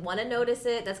because I didn't want to notice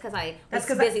it. That's because I was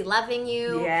busy loving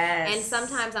you. Yes. And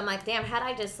sometimes I'm like, damn, had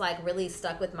I just like really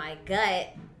stuck with my gut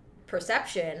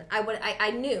perception,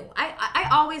 I knew. I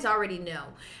always already knew.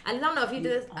 I don't know if you do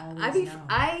this.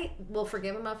 I will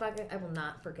forgive a motherfucker. I will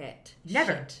not forget.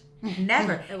 Never. Shit.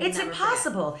 Never. It's never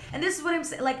impossible. Forget. And this is what I'm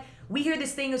saying. Like, we hear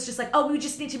this thing, it's just like, oh, we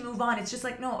just need to move on. It's just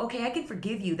like, no, okay, I can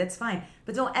forgive you. That's fine.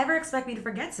 But don't ever expect me to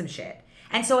forget some shit.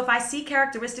 And so if I see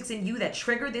characteristics in you that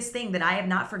trigger this thing that I have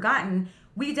not forgotten,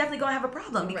 we definitely gonna have a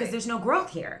problem because there's no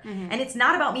growth here. Mm-hmm. And it's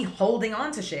not about me holding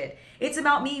on to shit. It's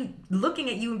about me looking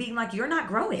at you and being like, you're not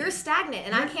growing. You're stagnant,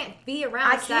 and I can't be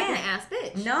around a stagnant ass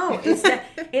bitch. No,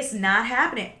 it's not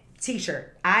happening.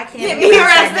 T-shirt. I can't be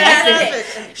around a stagnant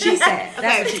ass bitch. She said.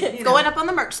 Okay, going up on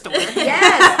the merch store.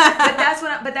 Yes,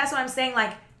 but that's what I'm saying.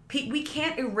 Like, we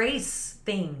can't erase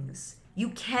things. You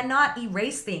cannot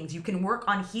erase things. You can work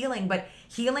on healing, but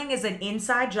healing is an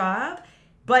inside job,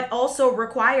 but also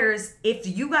requires, if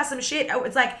you got some shit,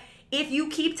 it's like, if you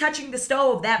keep touching the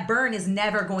stove, that burn is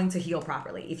never going to heal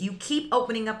properly. If you keep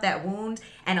opening up that wound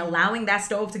and allowing that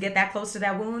stove to get that close to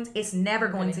that wound, it's never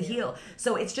going to heal.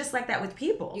 So it's just like that with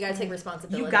people. You gotta take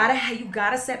responsibility. You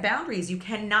gotta set boundaries. You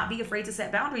cannot be afraid to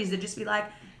set boundaries to just be like,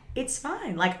 it's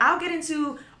fine. Like, I'll get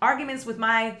into arguments with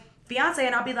my fiance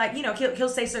and I'll be like, you know, he'll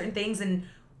say certain things, and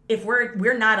if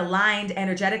we're not aligned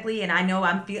energetically, and I know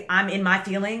I'm in my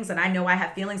feelings, and I know I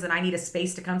have feelings, and I need a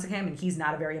space to come to him, and he's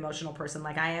not a very emotional person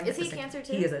like I am. Is he Cancer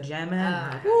too? He is a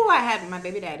Gemini. Ooh, I had my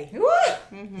baby daddy.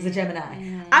 Mm-hmm. He's a Gemini.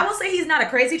 Mm-hmm. I will say he's not a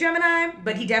crazy Gemini,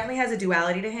 but he definitely has a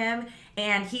duality to him,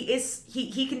 and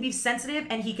he can be sensitive,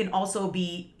 and he can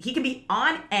be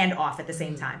on and off at the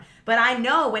same time. But I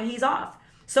know when he's off,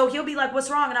 so he'll be like, "What's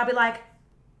wrong?" and I'll be like,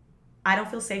 I don't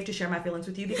feel safe to share my feelings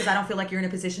with you because I don't feel like you're in a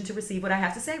position to receive what I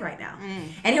have to say right now.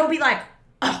 And he'll be like,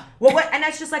 oh, well, what? And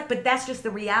that's just like, but that's just the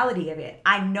reality of it.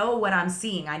 I know what I'm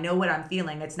seeing. I know what I'm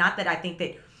feeling. It's not that I think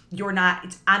that you're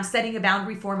not, I'm setting a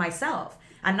boundary for myself.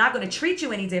 I'm not going to treat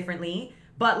you any differently,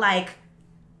 but like,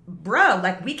 bro,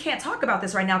 like we can't talk about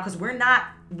this right now because we're not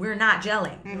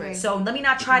gelling. Mm-hmm. So let me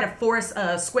not try to force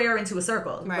a square into a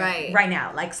circle right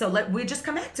now. Like, so we just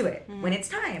come back to it when it's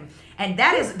time. And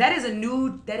that is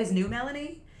new,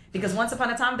 Melanie. Because once upon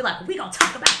a time, be like, we gonna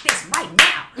talk about this right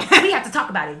now. We have to talk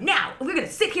about it now. We're gonna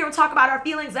sit here and talk about our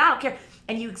feelings. I don't care.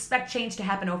 And you expect change to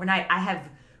happen overnight. I have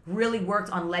really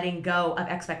worked on letting go of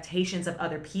expectations of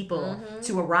other people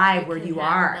to arrive where you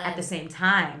are at the same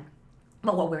time.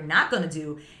 But what we're not gonna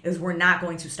do is we're not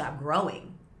going to stop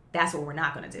growing. That's what we're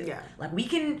not going to do. Yeah. Like we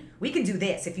can do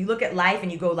this. If you look at life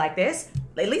and you go like this,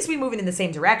 at least we're moving in the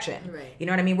same direction. Right. You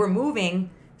know what I mean? We're moving.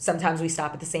 Sometimes we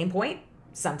stop at the same point.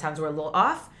 Sometimes we're a little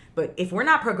off. But if we're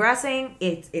not progressing,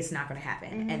 it's not going to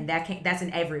happen. And that's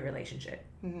in every relationship.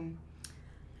 Mm-hmm.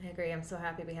 I agree. I'm so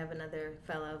happy we have another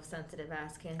fellow sensitive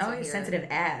ass Cancer. Oh, you're sensitive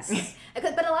ass.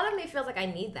 But a lot of me feels like I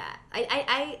need that.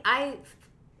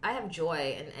 I have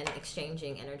joy in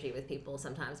exchanging energy with people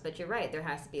sometimes, but you're right. There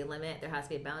has to be a limit. There has to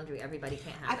be a boundary. Everybody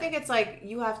can't have it. I think it's like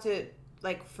you have to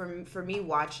like for me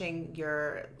watching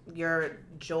your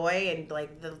joy and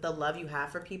like the love you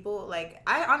have for people, like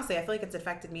I feel like it's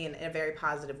affected me in a very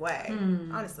positive way,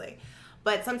 honestly.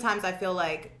 But sometimes I feel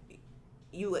like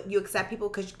you accept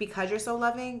people because you're so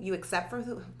loving, you accept for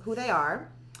who they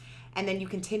are, and then you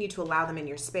continue to allow them in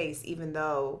your space, even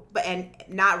though and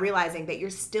not realizing that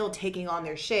you're still taking on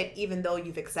their shit, even though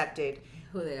you've accepted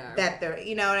who they are, that they're,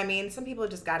 you know what I mean? Some people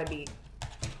just got to be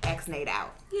X-nayed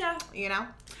out. Yeah. You know?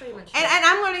 Pretty much. And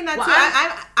I'm learning that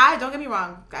too. I don't get me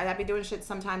wrong. I be doing shit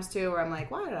sometimes too where I'm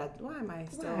like, why am I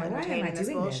still entertaining this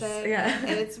bullshit? Yeah.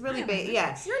 And it's really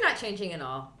yes. You're not changing at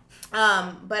all.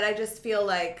 But I just feel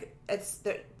like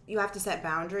you have to set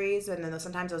boundaries, and then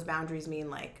sometimes those boundaries mean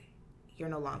like you're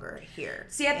no longer here.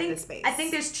 See, I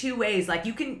think there's two ways. Like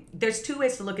there's two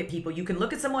ways to look at people. You can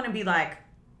look at someone and be like,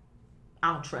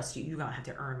 I don't trust you. You're gonna have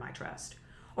to earn my trust.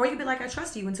 Or you can be like, I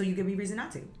trust you until you give me reason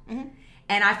not to. Mm-hmm.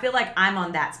 And I feel like I'm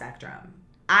on that spectrum.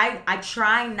 I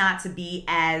try not to be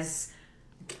as,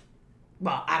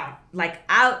 well, I don't, like,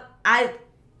 I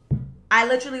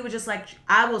literally was just like,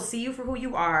 I will see you for who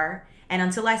you are, and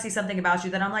until I see something about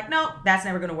you that I'm like, no, that's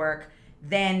never going to work,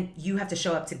 then you have to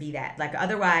show up to be that. Like,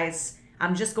 otherwise,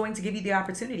 I'm just going to give you the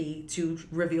opportunity to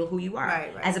reveal who you are.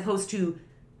 Right. As opposed to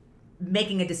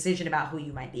making a decision about who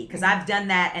you might be. Because I've done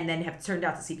that and then have turned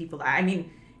out to see people. I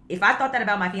mean, if I thought that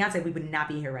about my fiance, we would not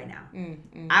be here right now.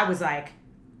 I was like,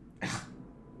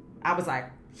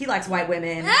 he likes white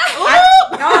women. I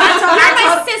told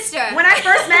my sister. When I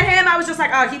first met him, I was just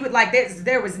like, oh, he would like this.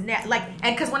 There was and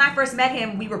because when I first met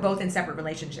him, we were both in separate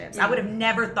relationships. I would have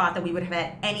never thought that we would have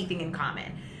had anything in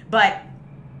common. But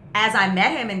as I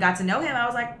met him and got to know him, I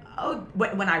was like, oh,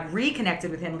 when I reconnected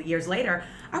with him years later,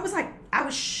 I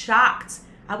was shocked.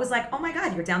 I was like, oh my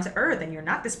God, you're down to earth and you're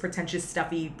not this pretentious,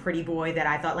 stuffy, pretty boy that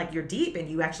I thought like you're deep and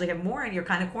you actually have more and you're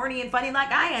kind of corny and funny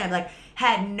like I am. Like,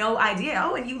 had no idea.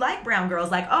 Oh, and you like brown girls.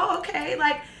 Like, oh, okay.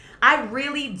 Like, I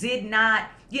really did not,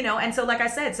 and so like I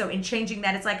said, so in changing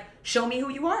that, it's like, show me who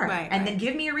you are. Right, and then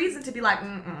give me a reason to be like,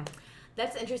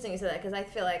 That's interesting you said that, because I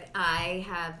feel like I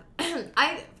have,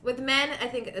 with men, I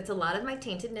think it's a lot of my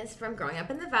taintedness from growing up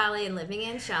in the Valley and living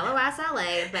in shallow ass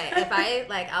LA. But if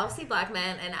I'll see black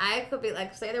men and I could be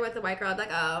like, say they're with a white girl, I'd be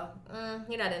like, oh,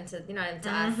 you're not into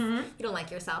us. You don't like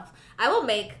yourself. I've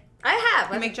made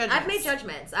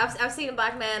judgments. I've seen a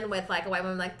black man with like a white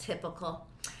woman, like typical.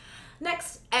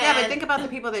 Next. Yeah, but think about the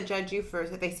people that judge you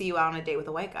first if they see you out on a date with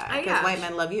a white guy. Because white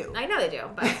men love you. I know they do,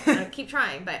 but I keep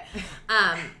trying. But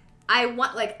I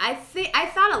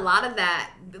thought a lot of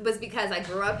that was because I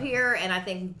grew up here, and I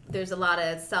think there's a lot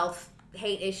of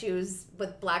self-hate issues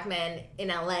with black men in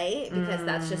LA because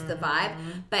that's just the vibe.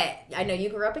 But I know you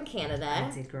grew up in Canada.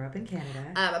 I did grow up in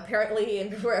Canada. Apparently,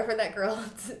 in wherever that girl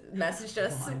messaged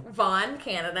us, Vaughan,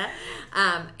 Canada,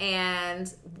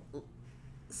 and.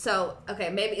 So, okay,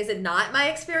 maybe is it not my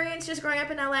experience just growing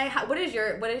up in LA? What is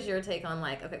your take on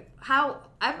like, okay, how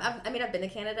I've been to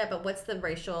Canada, but what's the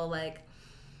racial like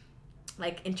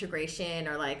integration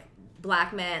or like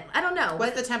black men? I don't know.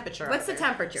 What's the temperature? What's the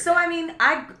temperature? So I mean,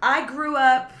 I grew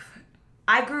up.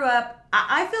 I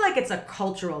feel like it's a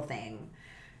cultural thing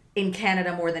in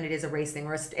Canada more than it is a race thing,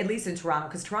 or at least in Toronto,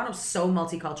 because Toronto's so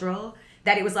multicultural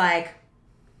that it was like.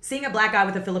 Seeing a black guy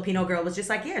with a Filipino girl was just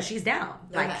like, yeah, she's down.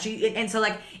 Like and so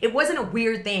like it wasn't a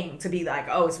weird thing to be like,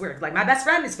 oh, it's weird. Like my best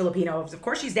friend is Filipino. Of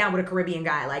course she's down with a Caribbean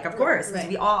guy. Like of course,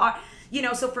 we all are.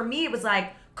 So for me it was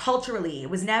like culturally, it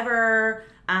was never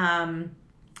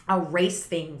a race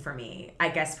thing for me, I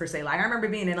guess per se. Like I remember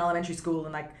being in elementary school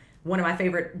and like one of my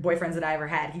favorite boyfriends that I ever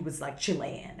had, he was like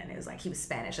Chilean and it was like he was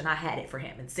Spanish and I had it for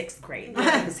him in 6th grade.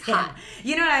 It was him.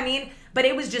 You know what I mean? But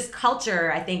it was just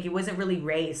culture. I think it wasn't really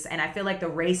race. And I feel like the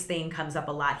race thing comes up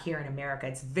a lot here in America.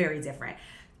 It's very different.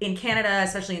 In Canada,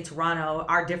 especially in Toronto,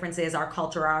 our differences, our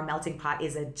culture, our melting pot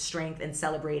is a strength and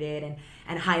celebrated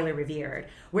and highly revered.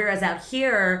 Whereas out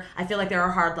here, I feel like there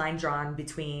are hard lines drawn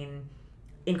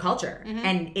in culture,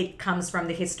 and it comes from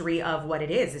the history of what it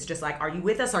is. It's just like, are you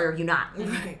with us or are you not?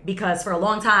 Right. Because for a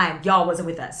long time, y'all wasn't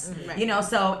with us. Right.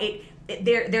 So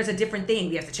there's a different thing.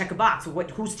 We have to check a box.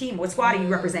 Whose team? What squad are you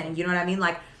representing? You know what I mean?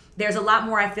 Like, there's a lot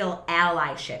more, I feel,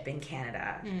 allyship in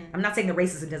Canada. I'm not saying the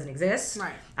racism doesn't exist.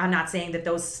 Right. I'm not saying that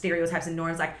those stereotypes and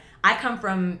norms, like, I come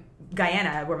from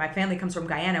Guyana, where my family comes from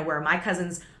Guyana, where my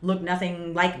cousins look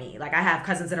nothing like me. Like, I have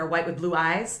cousins that are white with blue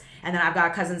eyes, and then I've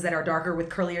got cousins that are darker with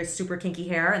curly, super kinky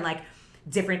hair, and, like,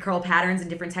 different curl patterns and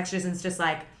different textures, and it's just,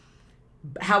 like,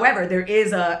 however, there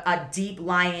is a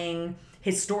deep-lying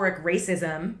historic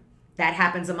racism that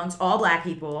happens amongst all Black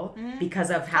people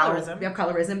because of how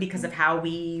colorism, because of how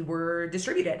we were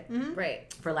distributed,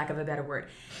 right? For lack of a better word.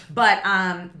 But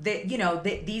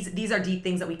these are deep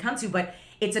things that we come to. But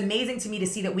it's amazing to me to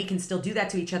see that we can still do that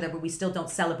to each other, but we still don't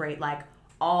celebrate like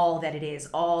all that it is,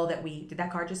 all that we. Did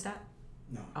that car just stop?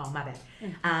 No. Oh, my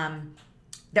bad.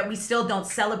 That we still don't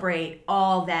celebrate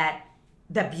all that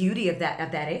the beauty of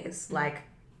that is. Like,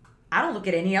 I don't look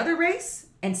at any other race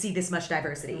and see this much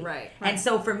diversity. Right. And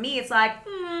so for me, it's like,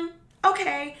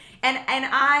 okay. And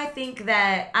I think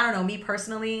that, I don't know, me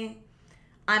personally,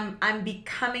 I'm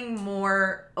becoming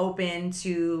more open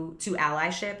to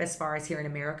allyship as far as here in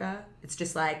America. It's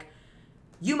just like,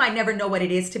 you might never know what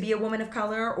it is to be a woman of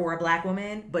color or a Black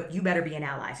woman, but you better be an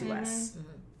ally to us.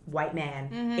 White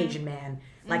man, Asian man.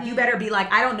 Like, you better be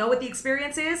like, I don't know what the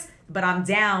experience is, but I'm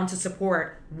down to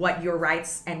support what your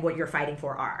rights and what you're fighting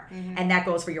for are. And that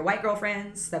goes for your white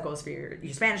girlfriends, that goes for your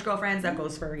Spanish girlfriends, that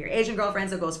goes for your Asian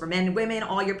girlfriends, that goes for men and women,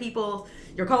 all your people,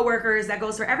 your coworkers, that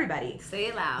goes for everybody. Say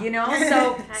it loud. You know?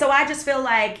 So I just feel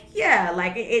like, yeah,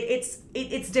 like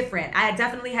it's different. I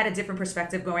definitely had a different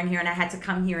perspective going here, and I had to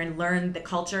come here and learn the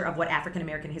culture of what African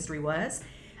American history was,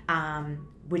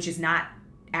 which is not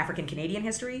African Canadian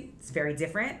history. It's very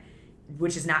different,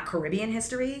 which is not Caribbean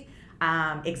history.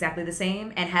 Exactly the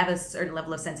same, and have a certain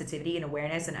level of sensitivity and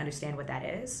awareness and understand what that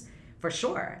is. For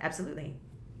sure. Absolutely.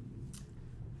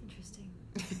 Interesting.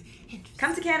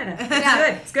 Come to Canada.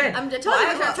 It's good. I'm trying to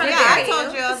I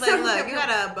told you. I was like, look, you got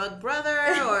a bug brother,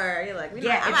 or you're like,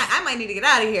 I might need to get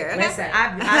out of here. Okay? Listen,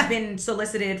 I've been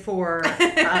solicited for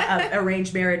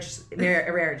arranged marriages,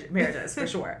 for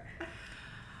sure.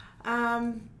 Do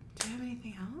you have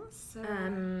anything else? Do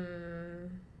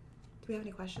we have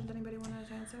any questions anybody wanted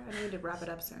to answer? I know we did wrap it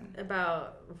up soon.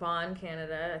 About Vaughan,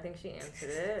 Canada. I think she answered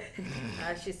it.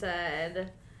 She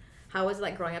said, how was it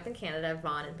like growing up in Canada,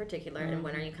 Vaughan in particular, and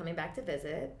when are you coming back to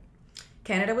visit?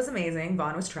 Canada was amazing.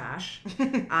 Vaughan was trash.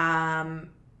 Vaughan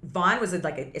was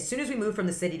as soon as we moved from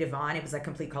the city to Vaughan, it was a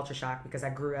complete culture shock because I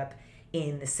grew up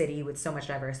in the city with so much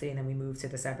diversity, and then we moved to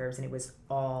the suburbs and it was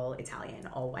all Italian,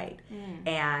 all white.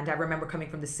 And I remember coming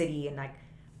from the city, and like,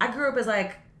 I grew up as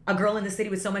like a girl in the city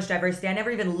with so much diversity. I never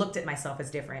even looked at myself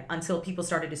as different until people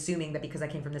started assuming that because I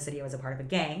came from the city, I was a part of a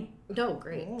gang. Oh,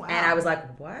 great. Wow. And I was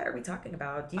like, what are we talking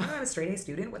about? Do you know I'm a straight A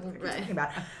student? What are we talking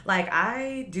about? Like,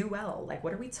 I do well. Like,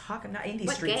 what are we talking about in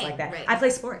these streets gang? Like that? Right. I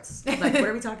play sports. Like, what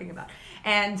are we talking about?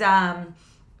 And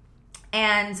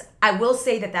I will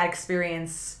say that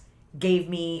experience gave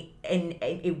me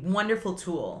a wonderful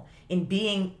tool in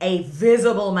being a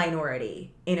visible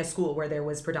minority in a school where there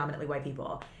was predominantly white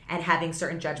people, and having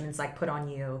certain judgments like put on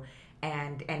you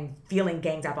and feeling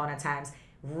ganged up on at times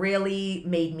really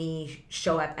made me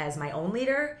show up as my own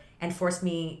leader and forced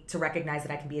me to recognize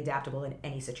that I can be adaptable in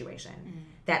any situation.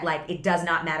 That like, it does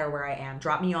not matter where I am.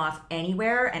 Drop me off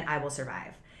anywhere and I will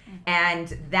survive.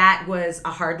 And that was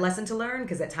a hard lesson to learn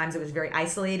because at times it was very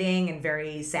isolating and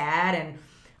very sad. And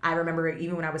I remember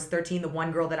even when I was 13, the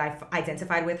one girl that I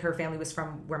identified with, her family was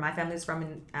from where my family was from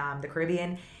in the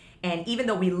Caribbean. And even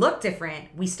though we looked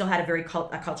different, we still had a very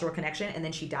cultural connection. And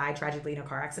then she died tragically in a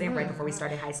car accident right before we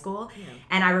started high school. Yeah.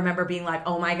 And I remember being like,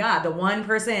 oh my God, the one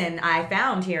person I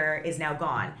found here is now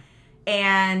gone.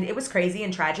 And it was crazy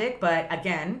and tragic. But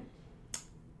again,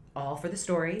 all for the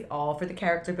story, all for the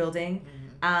character building.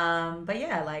 But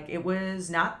yeah, like, it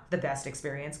was not the best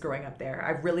experience growing up there.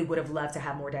 I really would have loved to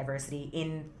have more diversity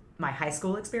in my high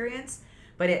school experience.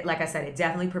 But it, like I said, it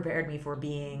definitely prepared me for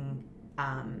being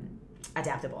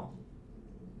adaptable,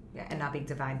 and not being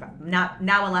defined by not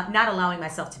allowing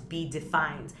myself to be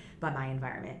defined by my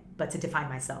environment, but to define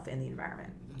myself in the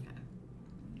environment. Okay.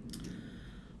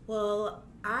 Well,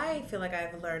 I feel like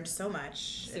I've learned so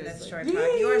much in this short Yay.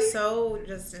 talk. You are so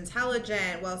just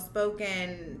intelligent,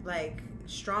 well-spoken, like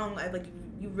strong. Like,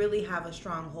 you really have a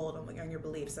strong hold on your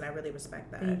beliefs, and I really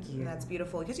respect that. Thank you. And that's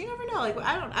beautiful because you never know. Like,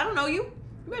 I don't know you.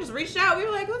 You just reached out. We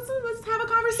were like, let's have a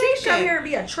conversation. She come here and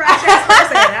be a trash ass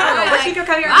person. I don't know what she could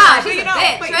come here and she's a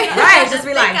bitch. Right, just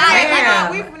be like,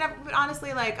 damn. We've never, but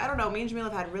honestly, like, I don't know. Me and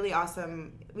Jamila have had really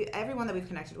awesome. Everyone that we've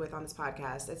connected with on this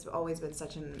podcast, it's always been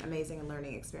such an amazing and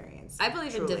learning experience. I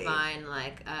believe in divine,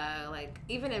 like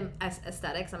even in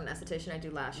aesthetics. I'm an esthetician. I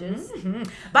do lashes.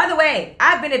 By the way,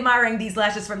 I've been admiring these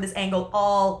lashes from this angle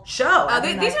all show.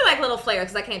 These are like little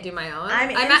flares because I can't do my own.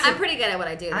 I'm pretty good at what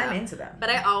I do. Though. I'm into them. But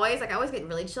I always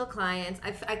get really chill clients.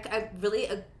 I really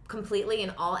completely in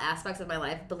all aspects of my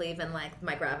life believe in like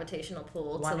my gravitational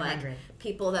pull 100. to like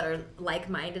people that are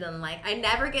like-minded, and like I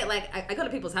never get like I go to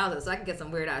people's houses so I can get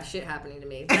some weird ass shit happening to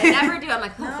me, but I never do. I'm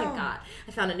like, oh thank God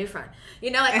I found a new friend,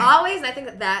 you know, like always. I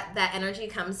think that energy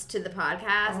comes to the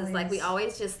podcast. Always. It's like we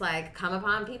always just like come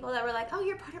upon people that were like, oh,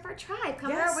 you're part of our tribe,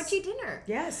 come to our witchy dinner.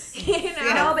 Yes. You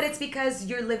know, but it's because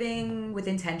you're living with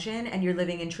intention and you're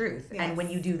living in truth. And when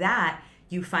you do that,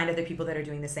 you find other people that are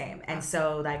doing the same. And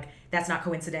so like that's not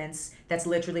coincidence. That's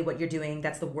literally what you're doing.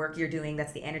 That's the work you're doing.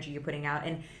 That's the energy you're putting out.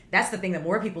 And that's the thing that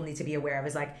more people need to be aware of,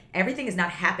 is like everything is not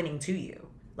happening to you.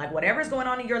 Like whatever's going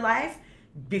on in your life,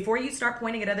 before you start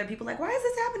pointing at other people like, why is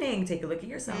this happening? Take a look at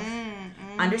yourself.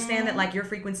 Understand that like your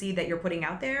frequency that you're putting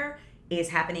out there is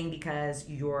happening because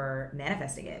you're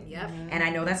manifesting it. Yep. And I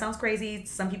know that sounds crazy.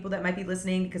 Some people that might be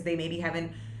listening because they maybe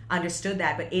haven't understood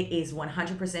that, but it is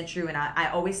 100% true. And I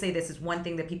always say this is one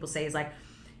thing that people say is like,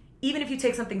 even if you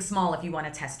take something small, if you want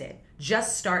to test it,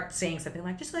 just start saying something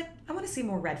like, I want to see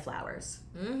more red flowers.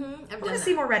 I want to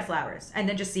see more red flowers. And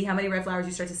then just see how many red flowers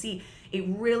you start to see. It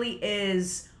really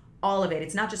is all of it.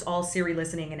 It's not just all Siri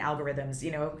listening and algorithms,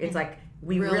 you know, it's like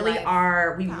we really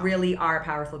are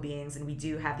powerful beings, and we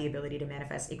do have the ability to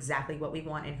manifest exactly what we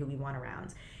want and who we want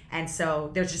around. And so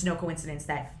there's just no coincidence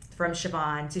that from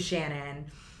Siobhan to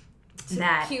Shannon,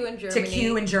 to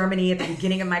Q in Germany at the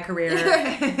beginning of my career,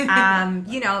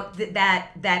 you know,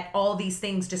 that all these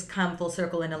things just come full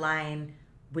circle in a line,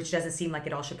 which doesn't seem like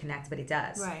it all should connect, but it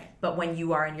does. Right. But when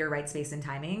you are in your right space and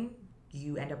timing,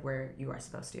 you end up where you are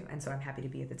supposed to. And so I'm happy to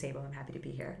be at the table. I'm happy to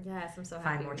be here. Yes, I'm so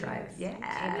happy. Find more tribes. Yeah.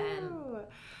 Amen.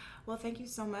 Well, thank you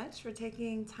so much for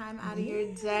taking time out of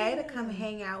your day to come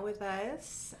hang out with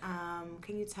us.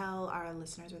 Can you tell our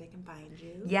listeners where they can find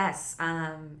you? Yes.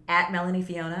 At Melanie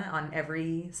Fiona on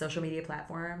every social media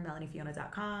platform,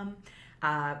 melaniefiona.com,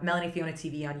 Melanie Fiona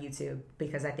TV on YouTube,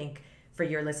 because I think for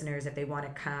your listeners, if they want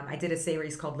to come, I did a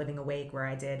series called Living Awake where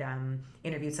I did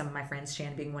interview some of my friends,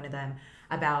 Shan being one of them,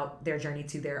 about their journey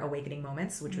to their awakening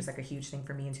moments, which was like a huge thing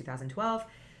for me in 2012.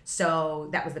 So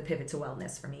that was the pivot to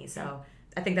wellness for me. So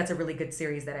I think that's a really good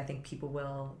series that I think people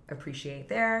will appreciate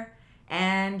there.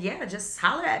 And yeah, just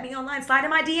holler at me online, slide in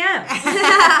my DMs.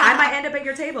 I might end up at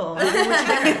your table.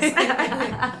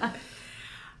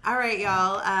 All right,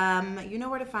 y'all. You know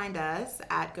where to find us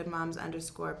at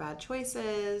goodmoms_bad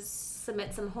choices.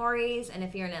 Submit some hories, and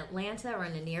if you're in Atlanta or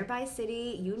in a nearby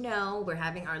city, you know we're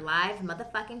having our live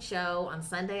motherfucking show on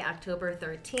Sunday, October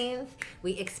 13th.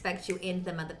 We expect you in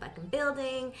the motherfucking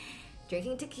building,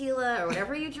 drinking tequila or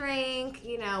whatever you drink.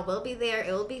 You know, we'll be there.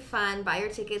 It will be fun. Buy your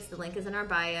tickets. The link is in our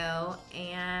bio.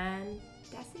 And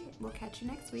that's it. We'll catch you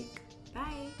next week.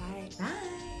 Bye. Bye. Bye.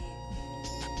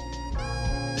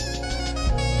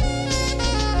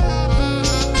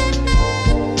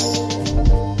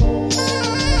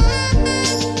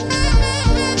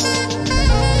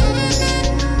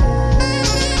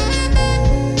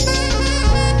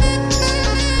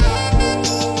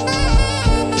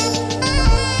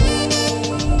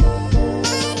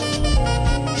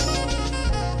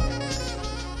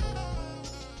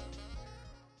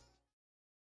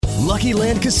 Lucky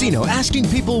Land Casino, asking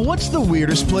people, what's the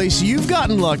weirdest place you've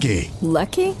gotten lucky?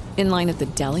 Lucky? In line at the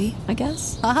deli, I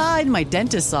guess? Aha, in my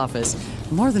dentist's office.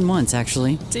 More than once,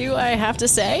 actually. Do I have to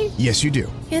say? Yes, you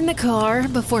do. In the car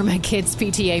before my kids'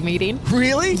 PTA meeting.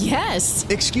 Really? Yes.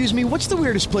 Excuse me, what's the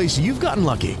weirdest place you've gotten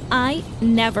lucky? I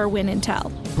never win and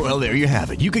tell. Well, there you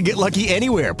have it. You can get lucky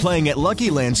anywhere, playing at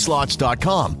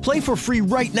LuckyLandSlots.com. Play for free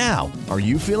right now. Are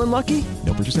you feeling lucky?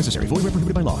 No purchase necessary. Void where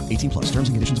prohibited by law. 18+. Terms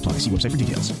and conditions apply. See website for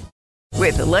details.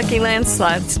 With the Lucky Land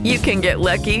Slots, you can get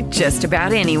lucky just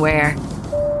about anywhere.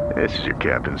 This is your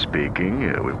captain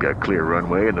speaking. We've got clear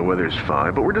runway and the weather's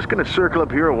fine, but we're just going to circle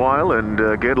up here a while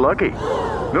and get lucky.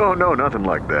 No, nothing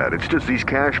like that. It's just these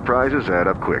cash prizes add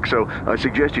up quick. So I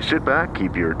suggest you sit back,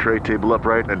 keep your tray table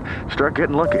upright, and start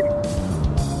getting lucky.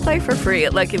 Play for free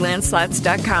at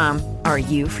LuckyLandSlots.com. Are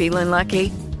you feeling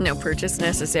lucky? No purchase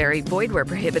necessary. Void where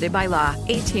prohibited by law.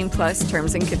 18+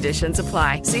 terms and conditions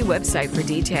apply. See website for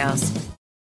details.